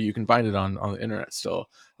dual interview. You can find it on the internet still,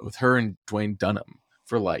 with her and Dwayne Dunham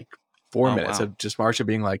for like 4 minutes Oh, of just Marcia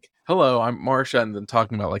being like, "Hello, I'm Marcia," and then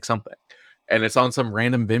talking about like something, and it's on some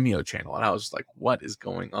random Vimeo channel, and I was just like, "What is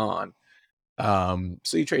going on?"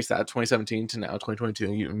 So you trace that 2017 to now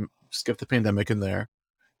 2022. You skip the pandemic in there,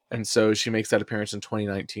 and so she makes that appearance in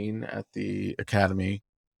 2019 at the Academy.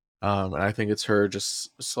 And I think it's her just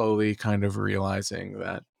slowly kind of realizing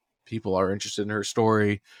that people are interested in her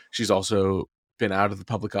story. She's also been out of the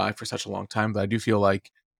public eye for such a long time that I do feel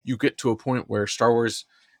like you get to a point where Star Wars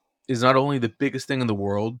is not only the biggest thing in the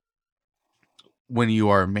world when you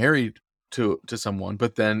are married to someone,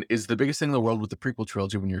 but then is the biggest thing in the world with the prequel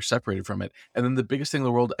trilogy when you're separated from it, and then the biggest thing in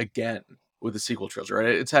the world again with the sequel trilogy. Right?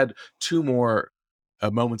 It's had two more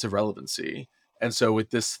moments of relevancy, and so with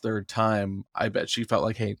this third time, I bet she felt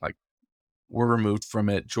like, hey, like we're removed from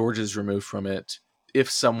it. George is removed from it. If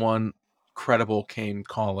someone credible came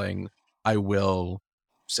calling, I will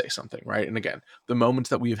say something, right? And again, the moments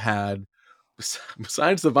that we've had,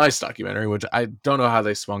 besides the Vice documentary, which I don't know how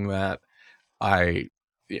they swung that, I,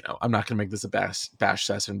 I'm not going to make this a bash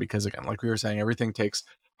session because again, like we were saying, everything takes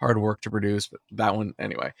hard work to produce. But that one,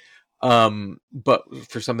 anyway. But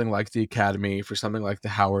for something like the Academy, for something like the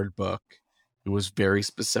Howard book, it was very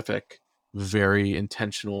specific, very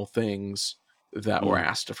intentional things that were mm,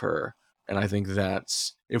 asked of her. And I think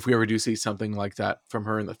that's if we ever do see something like that from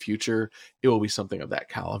her in the future, it will be something of that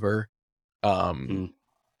caliber. Um, mm,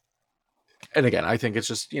 and again, I think it's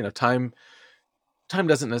just time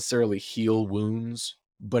doesn't necessarily heal wounds,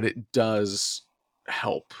 but it does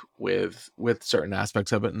help with certain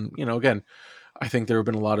aspects of it. And again, I think there have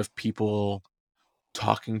been a lot of people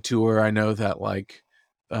talking to her. I know that like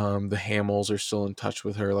the Hamills are still in touch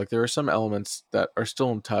with her. Like there are some elements that are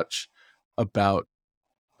still in touch about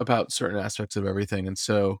certain aspects of everything. And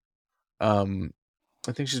so um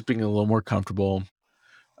I think she's being a little more comfortable.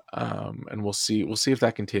 And we'll see if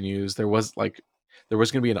that continues. There was going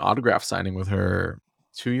to be an autograph signing with her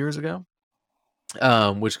 2 years ago,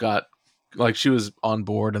 which got like she was on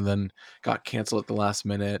board and then got canceled at the last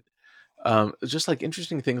minute. Just like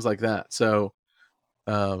interesting things like that. So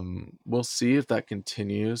we'll see if that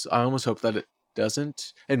continues. I almost hope that it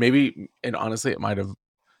doesn't, and maybe, and honestly, it might have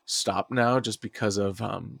stopped now just because of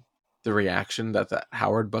the reaction that that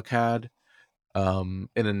Howard book had in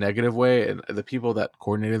a negative way, and the people that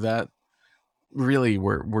coordinated that really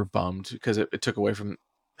were bummed because it took away from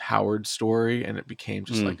Howard's story and it became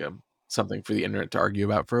just Mm. like a something for the internet to argue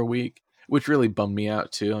about for a week, which really bummed me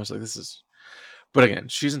out too. I was like, this is, but again,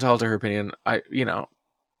 she's entitled to her opinion.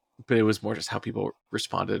 But it was more just how people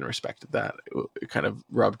responded and respected that. It kind of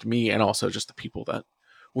rubbed me and also just the people that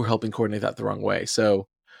were helping coordinate that the wrong way. So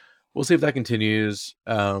we'll see if that continues.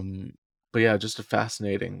 But yeah, just a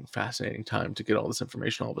fascinating time to get all this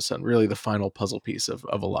information all of a sudden. Really the final puzzle piece of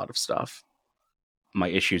a lot of stuff. My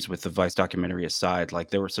issues with the Vice documentary aside,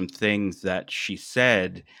 like there were some things that she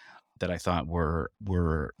said that I thought were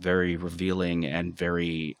very revealing and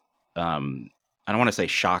very I don't want to say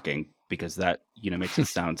shocking because that, makes it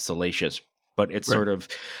sound salacious, but it's Right. sort of,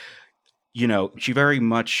 she very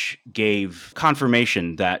much gave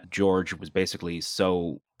confirmation that George was basically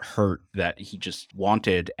so hurt that he just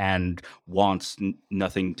wanted and wants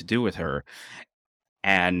nothing to do with her.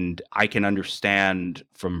 And I can understand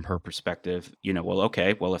from her perspective, well,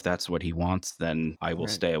 okay, well, if that's what he wants, then I will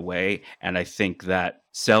Right. stay away. And I think that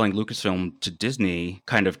selling Lucasfilm to Disney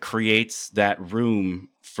kind of creates that room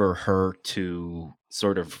for her to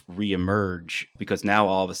sort of reemerge because now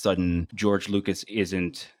all of a sudden George Lucas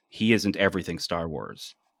isn't everything Star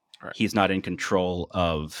Wars. Right. He's not in control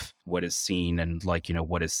of what is seen and like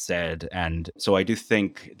what is said. And so I do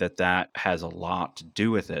think that that has a lot to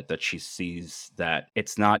do with it, that she sees that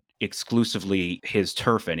it's not exclusively his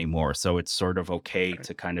turf anymore, so it's sort of okay Right.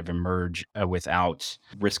 to kind of emerge without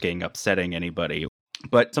risking upsetting anybody.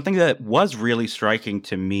 But something that was really striking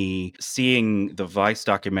to me, seeing the Vice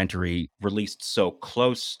documentary released so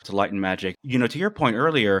close to Light and Magic, to your point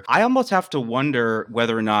earlier, I almost have to wonder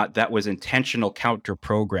whether or not that was intentional counter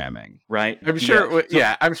programming, right? I'm Yeah. sure. So,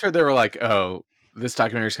 Yeah, I'm sure they were like, "Oh, this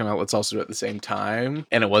documentary's coming out. Let's also do it at the same time."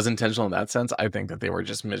 And it was intentional in that sense. I think that they were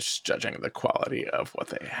just misjudging the quality of what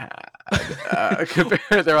they had.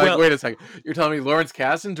 They're like, well, "Wait a second, you're telling me Lawrence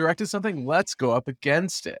Kasdan directed something? Let's go up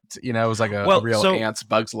against it." It was like a well, real so ants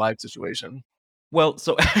Bugs Life situation. Well,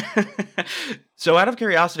 so so out of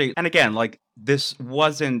curiosity, and again, like this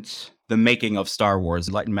wasn't the making of Star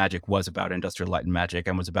Wars. Light and Magic was about Industrial Light and Magic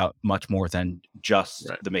and was about much more than just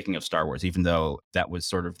Right. the making of Star Wars, even though that was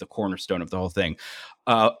sort of the cornerstone of the whole thing.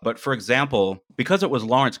 But for example, because it was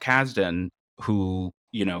Lawrence Kasdan who,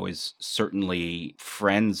 is certainly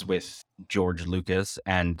friends with George Lucas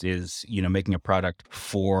and is, making a product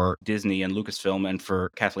for Disney and Lucasfilm and for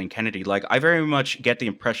Kathleen Kennedy. Like, I very much get the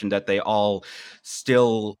impression that they all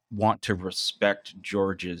still want to respect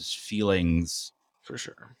George's feelings, For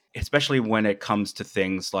sure. especially when it comes to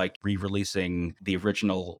things like re-releasing the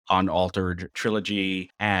original unaltered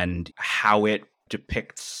trilogy and how it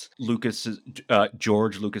depicts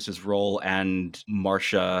George Lucas's role and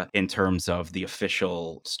Marcia in terms of the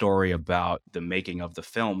official story about the making of the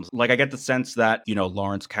films. Like I get the sense that,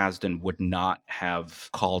 Lawrence Kasdan would not have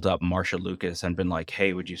called up Marcia Lucas and been like,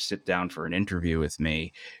 "Hey, would you sit down for an interview with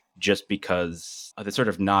me?" Just because that's sort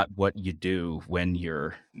of not what you do when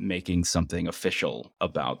you're making something official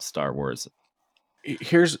about Star Wars.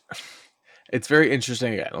 Here's It's very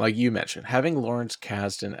interesting again, like you mentioned, having Lawrence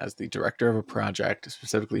Kasdan as the director of a project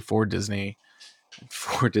specifically for Disney,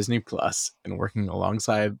 for Disney Plus, and working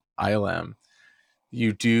alongside ILM,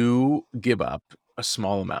 you do give up a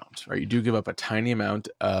small amount, right? You do give up a tiny amount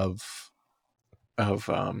of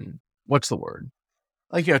what's the word?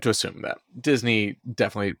 Like you have to assume that Disney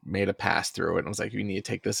definitely made a pass through it and was like, you need to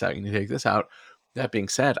take this out, you need to take this out. That being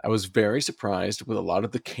said, I was very surprised with a lot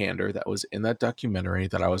of the candor that was in that documentary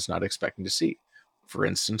that I was not expecting to see. For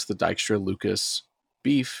instance, the Dykstra Lucas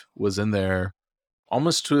beef was in there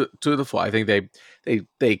almost to the full. I think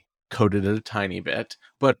they coded it a tiny bit,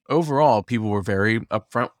 but overall, people were very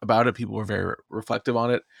upfront about it. People were very reflective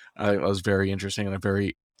on it. I think that was very interesting and a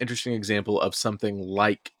very interesting example of something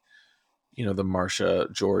like the Marcia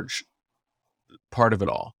George part of it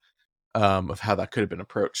all, of how that could have been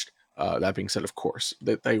approached. That being said, of course,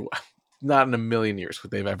 that they not in a million years would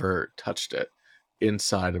they've ever touched it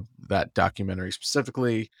inside of that documentary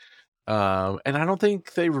specifically. And I don't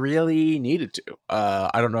think they really needed to.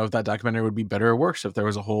 I don't know if that documentary would be better or worse if there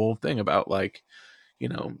was a whole thing about like,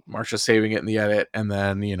 Marcia saving it in the edit and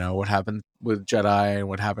then, what happened with Jedi and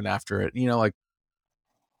what happened after it. Like,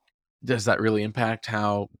 does that really impact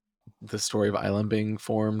how the story of Island being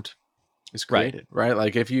formed? is Right. created, right?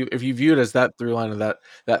 Like if you view it as that through line of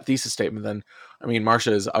that thesis statement, then I mean,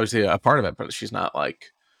 Marcia is obviously a part of it, but she's not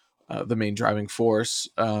like the main driving force.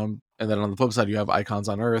 And then on the flip side, you have Icons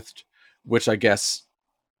Unearthed, which I guess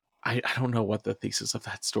I don't know what the thesis of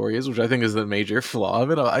that story is, which I think is the major flaw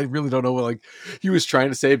of it. I really don't know what like he was trying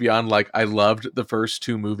to say beyond like I loved the first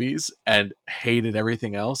two movies and hated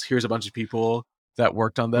everything else. Here's a bunch of people that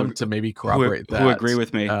worked on them Who to maybe corroborate who that. agree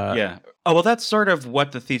with me. Uh, Yeah. Oh, well, that's sort of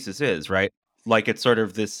what the thesis is, right? Like, it's sort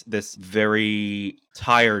of this very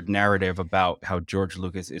tired narrative about how George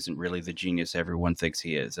Lucas isn't really the genius everyone thinks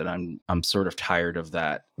he is, and I'm sort of tired of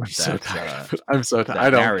I'm so that, tired of it. I'm so tired. I that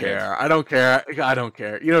don't narrative. care. I don't care. I don't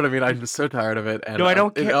care. You know what I mean? I'm just so tired of it. And No, I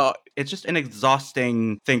don't care. It's just an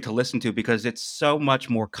exhausting thing to listen to because it's so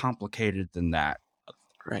much more complicated than that.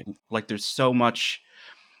 right. Like, there's so much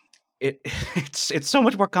it it's so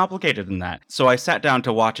much more complicated than that. So I sat down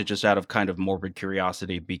to watch it just out of kind of morbid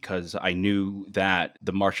curiosity because I knew that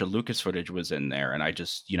the Marcia Lucas footage was in there and I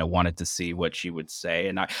just, wanted to see what she would say.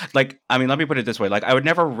 And I mean, let me put it this way. Like, I would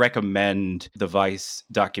never recommend the Vice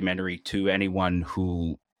documentary to anyone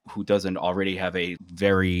who doesn't already have a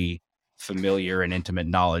very familiar and intimate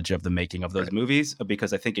knowledge of the making of those Right. movies,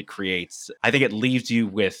 because I think it leaves you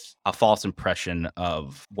with a false impression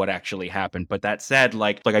of what actually happened. But that said,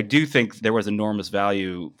 like I do think there was enormous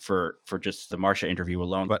value for just the Marcia interview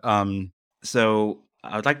alone. But so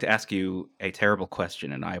I would like to ask you a terrible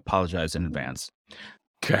question, and I apologize in advance.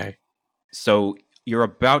 Okay. So you're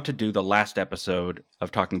about to do the last episode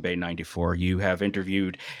of Talking Bay 94. You have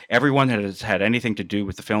interviewed everyone that has had anything to do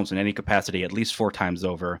with the films in any capacity at least 4 times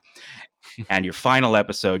over. And your final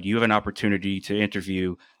episode, you have an opportunity to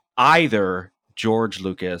interview either George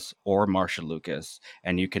Lucas or Marcia Lucas,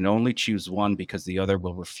 and you can only choose one because the other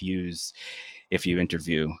will refuse if you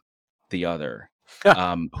interview the other.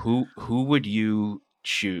 Who would you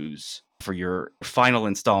choose for your final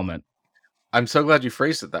installment? I'm so glad you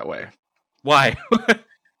phrased it that way. Why?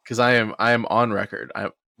 Because I am on record.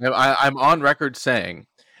 I'm on record saying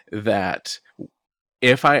that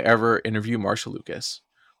if I ever interview Marcia Lucas,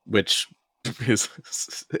 which is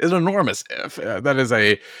an enormous if, that is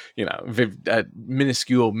a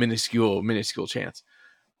minuscule chance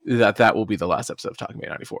that will be the last episode of Talking About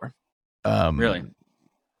 94. Really?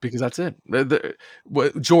 Because that's it.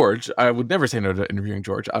 George, I would never say no to interviewing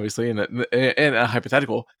George, obviously, in a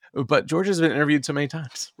hypothetical. But George has been interviewed so many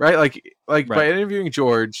times, right? Like by Right. interviewing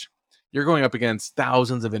George, you're going up against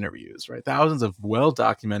thousands of interviews, right? Thousands of well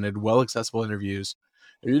documented, well accessible interviews.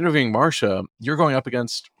 If you're interviewing Marcia, you're going up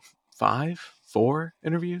against 4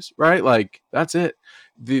 interviews, right? Like that's it.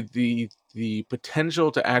 The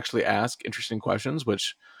potential to actually ask interesting questions,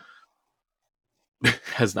 which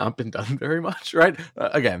has not been done very much, right?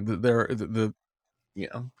 Again, the you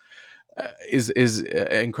know is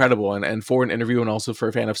incredible, and for an interview, and also for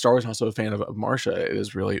a fan of Star Wars, and also a fan of Marcia,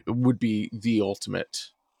 it would be the ultimate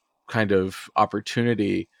kind of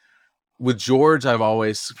opportunity. With George, I've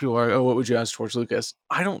always people are like, oh, what would you ask George Lucas?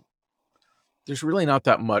 I don't. There's really not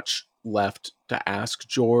that much left to ask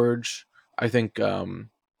George. I think Paul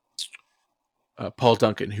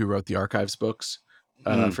Duncan, who wrote the Archives books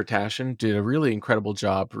Mm. for Taschen, did a really incredible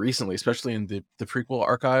job recently, especially in the prequel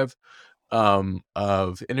archive,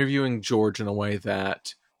 of interviewing George in a way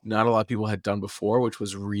that not a lot of people had done before, which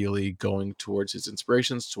was really going towards his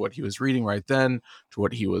inspirations, to what he was reading right then, to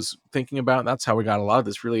what he was thinking about. And that's how we got a lot of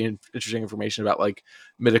this really interesting information about like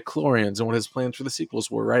midichlorians and what his plans for the sequels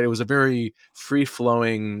were, right? It was a very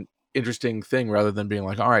free-flowing, interesting thing, rather than being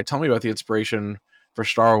like, all right, tell me about the inspiration for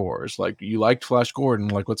Star Wars. Like, you liked Flash Gordon,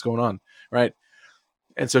 like what's going on, right?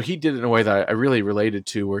 And so he did it in a way that I really related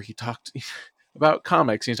to, where he talked about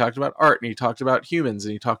comics, and he talked about art, and he talked about humans,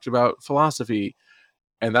 and he talked about philosophy.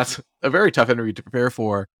 And that's a very tough interview to prepare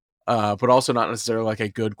for, but also not necessarily like a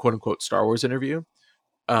good quote unquote Star Wars interview.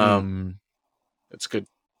 Mm. It's a good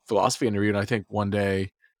philosophy interview, and I think one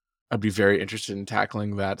day I'd be very interested in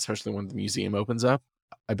tackling that, especially when the museum opens up.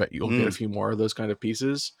 I bet you'll get a Mm. few more of those kind of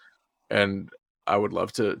pieces, and I would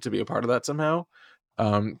love to be a part of that somehow.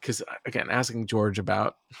 Because again, asking George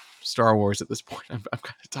about Star Wars at this point, I'm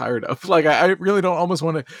kind of tired of. Like, I really don't almost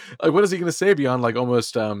want to. Like, what is he going to say beyond like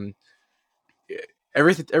almost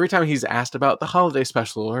every time he's asked about the holiday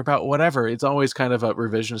special or about whatever, it's always kind of a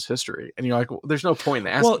revisionist history, and you're like, well, there's no point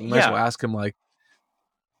in Well, asking. You might as well yeah. ask him like.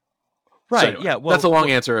 So Right. anyway, Yeah. that's a long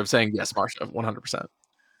Well, answer of saying yes, Marcia, 100%.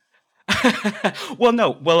 well,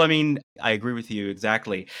 no. Well, I mean, I agree with you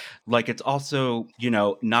exactly. Like, it's also,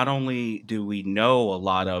 not only do we know a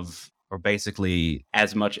lot of, or basically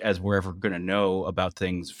as much as we're ever going to know about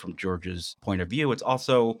things from George's point of view, it's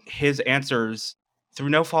also his answers through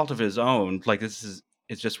no fault of his own. Like, this is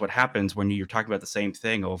is just what happens when you're talking about the same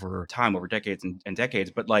thing over time, over decades and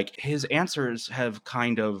decades. But like his answers have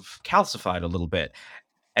kind of calcified a little bit.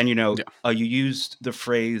 And Yeah. you used the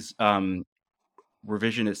phrase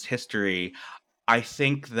revisionist history. I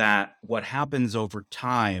think that what happens over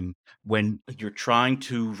time when you're trying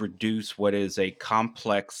to reduce what is a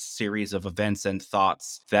complex series of events and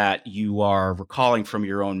thoughts that you are recalling from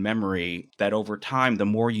your own memory, that over time, the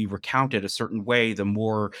more you recount it a certain way, the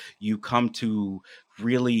more you come to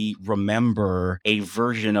really remember a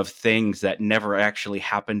version of things that never actually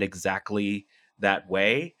happened exactly that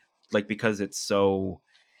way. Like, because it's so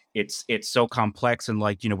complex, and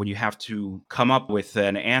like when you have to come up with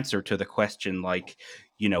an answer to the question, like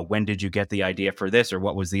when did you get the idea for this, or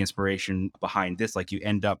what was the inspiration behind this, like you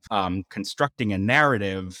end up constructing a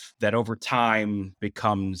narrative that over time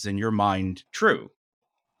becomes in your mind true.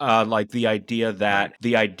 Like Right. the idea that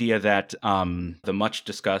the much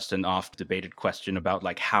discussed and oft debated question about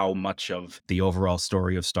like how much of the overall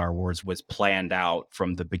story of Star Wars was planned out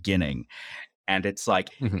from the beginning. And it's like,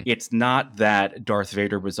 Mhm. it's not that Darth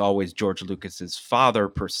Vader was always George Lucas's father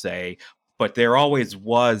per se, but there always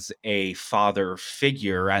was a father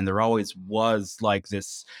figure, and there always was like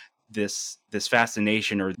this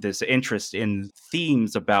fascination or this interest in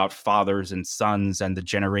themes about fathers and sons and the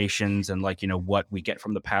generations, and like what we get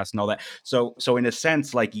from the past and all that. So in a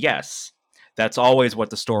sense, like, yes, that's always what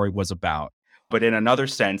the story was about. But in another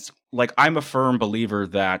sense, like, I'm a firm believer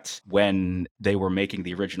that when they were making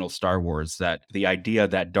the original Star Wars, that the idea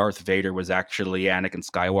that Darth Vader was actually Anakin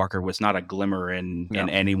Skywalker was not a glimmer in Yeah.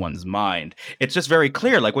 anyone's mind. It's just very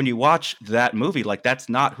clear. Like when you watch that movie, like that's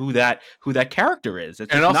not who that character is.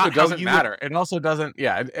 It's And it just also not how doesn't you would. matter. It also doesn't.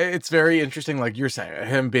 Yeah, it's very interesting. Like you're saying,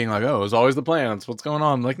 him being like, "Oh, it was always the plans. What's going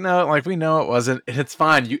on?" Like, no, like we know it wasn't. And it's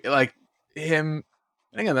fine. You like him.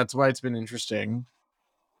 Again, that's why it's been interesting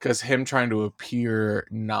because him trying to appear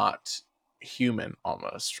not human,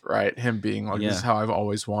 almost right. Him being like, "This is Yeah, how I've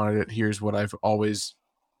always wanted it. Here's what I've always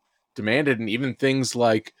demanded," and even things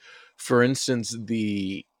like, for instance,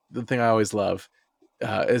 the thing I always love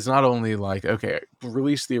is not only like, okay,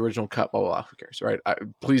 release the original cut, blah blah, blah, who cares, right?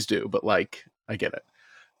 Please do, but like, I get it.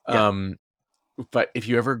 yeah, Um, but if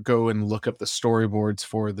you ever go and look up the storyboards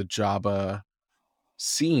for the Jabba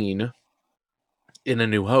scene in A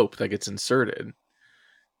New Hope that gets inserted,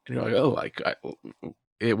 and you're like, oh, like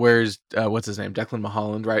it wears what's his name, Declan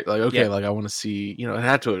Mulholland, right? Like, okay, yeah. like I want to see, it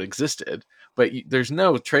had to have existed, but there's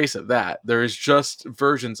no trace of that. There is just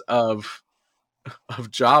versions of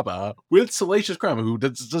Jabba with Salacious Crumb, who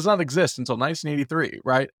does not exist until 1983,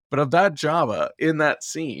 right? But of that Jabba in that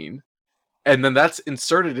scene, and then that's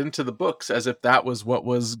inserted into the books as if that was what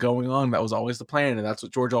was going on. That was always the plan, and that's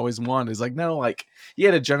what George always wanted. Is like, no, like he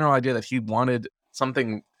had a general idea that he wanted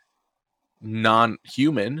something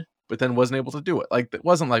non-human, but then wasn't able to do it. Like it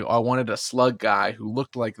wasn't like, oh, I wanted a slug guy who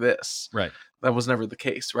looked like this. Right. That was never the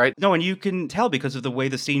case, right? No, and you can tell because of the way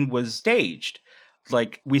the scene was staged.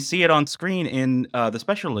 Like we see it on screen in the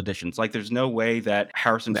special editions. Like there's no way that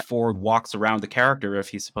Harrison Yeah. Ford walks around the character if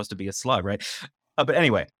he's supposed to be a slug, right? But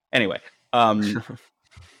anyway, um,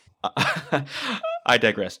 I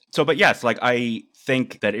digress. So, but yes, like I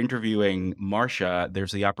think that interviewing Marcia,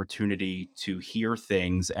 there's the opportunity to hear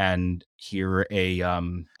things and hear a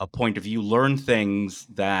point of view, learn things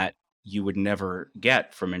that you would never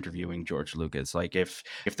get from interviewing George Lucas. Like if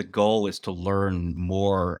the goal is to learn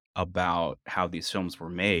more about how these films were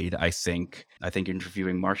made, I think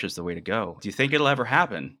interviewing Marcia is the way to go. Do you think it'll ever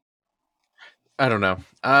happen? I don't know.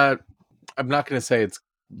 I'm not going to say it's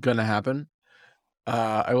gonna happen.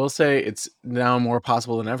 I will say it's now more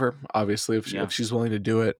possible than ever. Obviously, Yeah. if she's willing to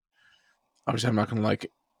do it, obviously I'm not going to like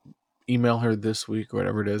email her this week or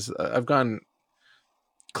whatever it is. I've gotten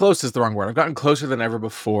close is the wrong word. I've gotten closer than ever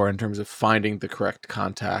before in terms of finding the correct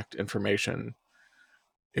contact information.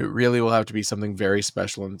 It really will have to be something very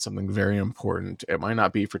special and something very important. It might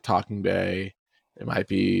not be for Talking Bay. It might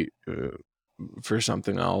be for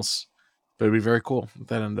something else. But it'd be very cool if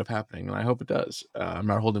that ended up happening, and I hope it does. I'm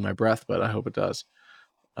not holding my breath, but I hope it does.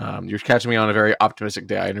 You're catching me on a very optimistic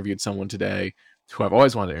day. I interviewed someone today who I've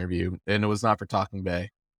always wanted to interview, and it was not for Talking Bay.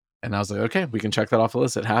 And I was like, okay, we can check that off the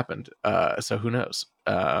list. It happened. So who knows?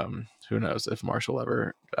 Who knows if Marshall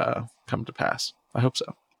ever come to pass? I hope so.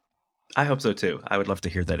 I hope so too. I would love to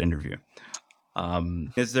hear that interview.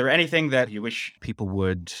 Is there anything that you wish people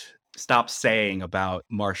would stop saying about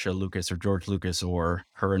Marcia Lucas or George Lucas or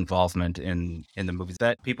her involvement in the movies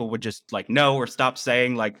that people would just like know or stop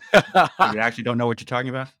saying, like you actually don't know what you're talking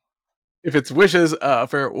about? If it's wishes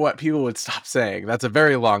for what people would stop saying, that's a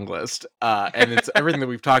very long list. And it's everything that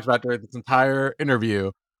we've talked about during this entire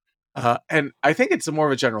interview. And I think it's more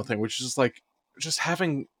of a general thing, which is just like just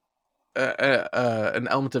having an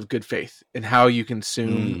element of good faith in how you consume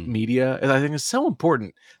Mm. media, and I think is so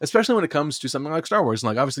important, especially when it comes to something like Star Wars. And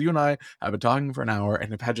like, obviously, you and I have been talking for an hour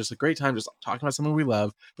and have had just a great time just talking about something we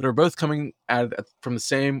love, but are both coming at it from the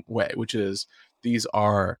same way, which is these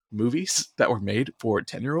are movies that were made for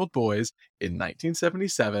 10-year-old boys in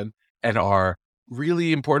 1977 and are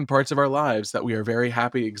really important parts of our lives that we are very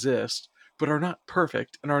happy exist, but are not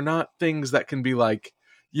perfect and are not things that can be like,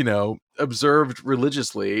 observed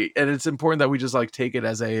religiously. And it's important that we just like take it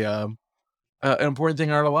as an important thing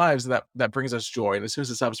in our lives that brings us joy. And as soon as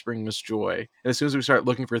it stops bringing us joy, and as soon as we start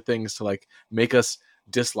looking for things to like make us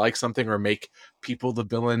dislike something or make people the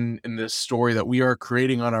villain in this story that we are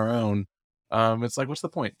creating on our own, it's like, what's the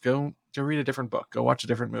point? Go read a different book, go watch a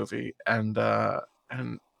different movie, and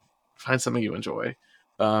find something you enjoy.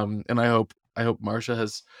 And I hope Marcia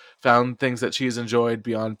has found things that she's enjoyed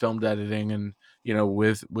beyond filmed editing, and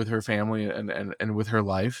with her family and with her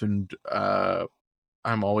life. And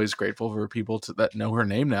I'm always grateful for people that know her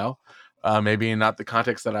name now. Maybe in not the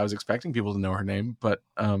context that I was expecting people to know her name, but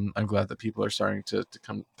I'm glad that people are starting to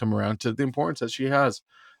come around to the importance that she has.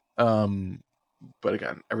 Um, but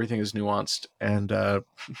again, everything is nuanced, and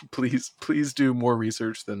please do more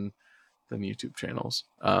research than YouTube channels.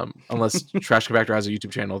 Unless Trash Compactor has a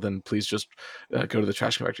YouTube channel, then please just go to the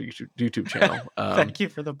Trash Compactor YouTube channel. Thank you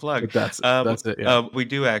for the plug. But that's it. Yeah. We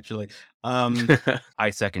do actually. I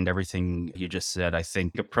second everything you just said. I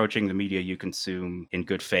think approaching the media you consume in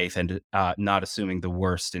good faith and not assuming the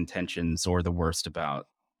worst intentions or the worst about.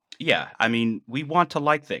 Yeah, I mean, we want to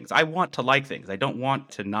like things. I want to like things. I don't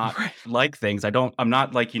want to not Right. like things. I'm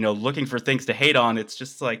not like, looking for things to hate on. It's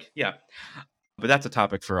just like, yeah. But that's a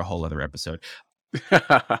topic for a whole other episode.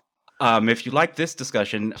 If you like this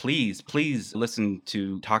discussion, please listen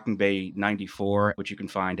to Talking Bay 94, which you can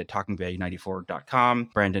find at talkingbay94.com.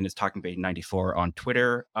 Brandon is Talking Bay 94 on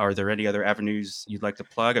Twitter. Are there any other avenues you'd like to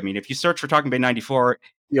plug? I mean, if you search for Talking Bay 94,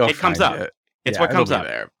 You'll it comes find up. it. It's Yeah, what it'll comes be up.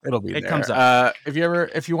 there. It'll be It there. comes up.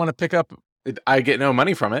 If you want to pick up, I get no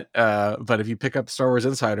money from it. But if you pick up Star Wars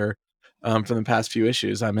Insider, from the past few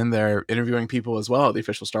issues, I'm in there interviewing people as well at the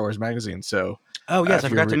official Star Wars magazine. So Oh, yes, I if you're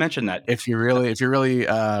forgot to mention that. if you really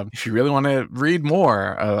want to read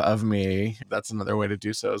more of me, that's another way to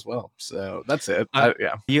do so as well. So that's it. Uh,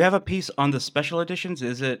 Yeah, you have a piece on the special editions.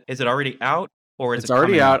 Is it already out or is it's it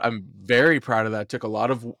already coming out. out? I'm very proud of that. It took a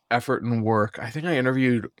lot of effort and work. I think I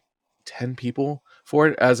interviewed 10 people for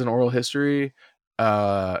it as an oral history.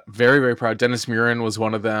 Very, very proud. Dennis Murin was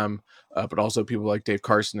one of them, but also people like Dave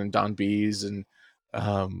Carson and Don Bees and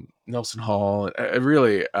Nelson Hall.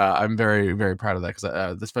 Really, I'm very, very proud of that,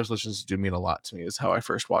 because the special editions do mean a lot to me. Is how I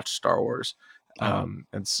first watched Star Wars, Oh,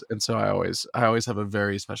 and so I always have a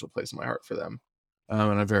very special place in my heart for them.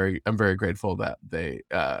 And I'm very grateful that they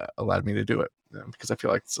allowed me to do it, because I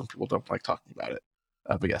feel like some people don't like talking about it.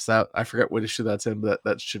 But yes, that I forget what issue that's in, but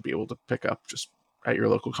that should be able to pick up just at your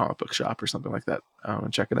local comic book shop or something like that,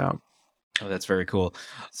 and check it out. oh, that's very cool.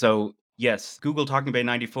 So, yes, Google Talking Bay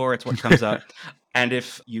 94, it's what comes up. And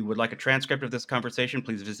if you would like a transcript of this conversation,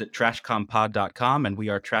 please visit trashcompod.com. And we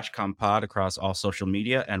are Trashcompod across all social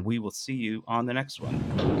media. And we will see you on the next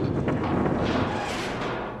one.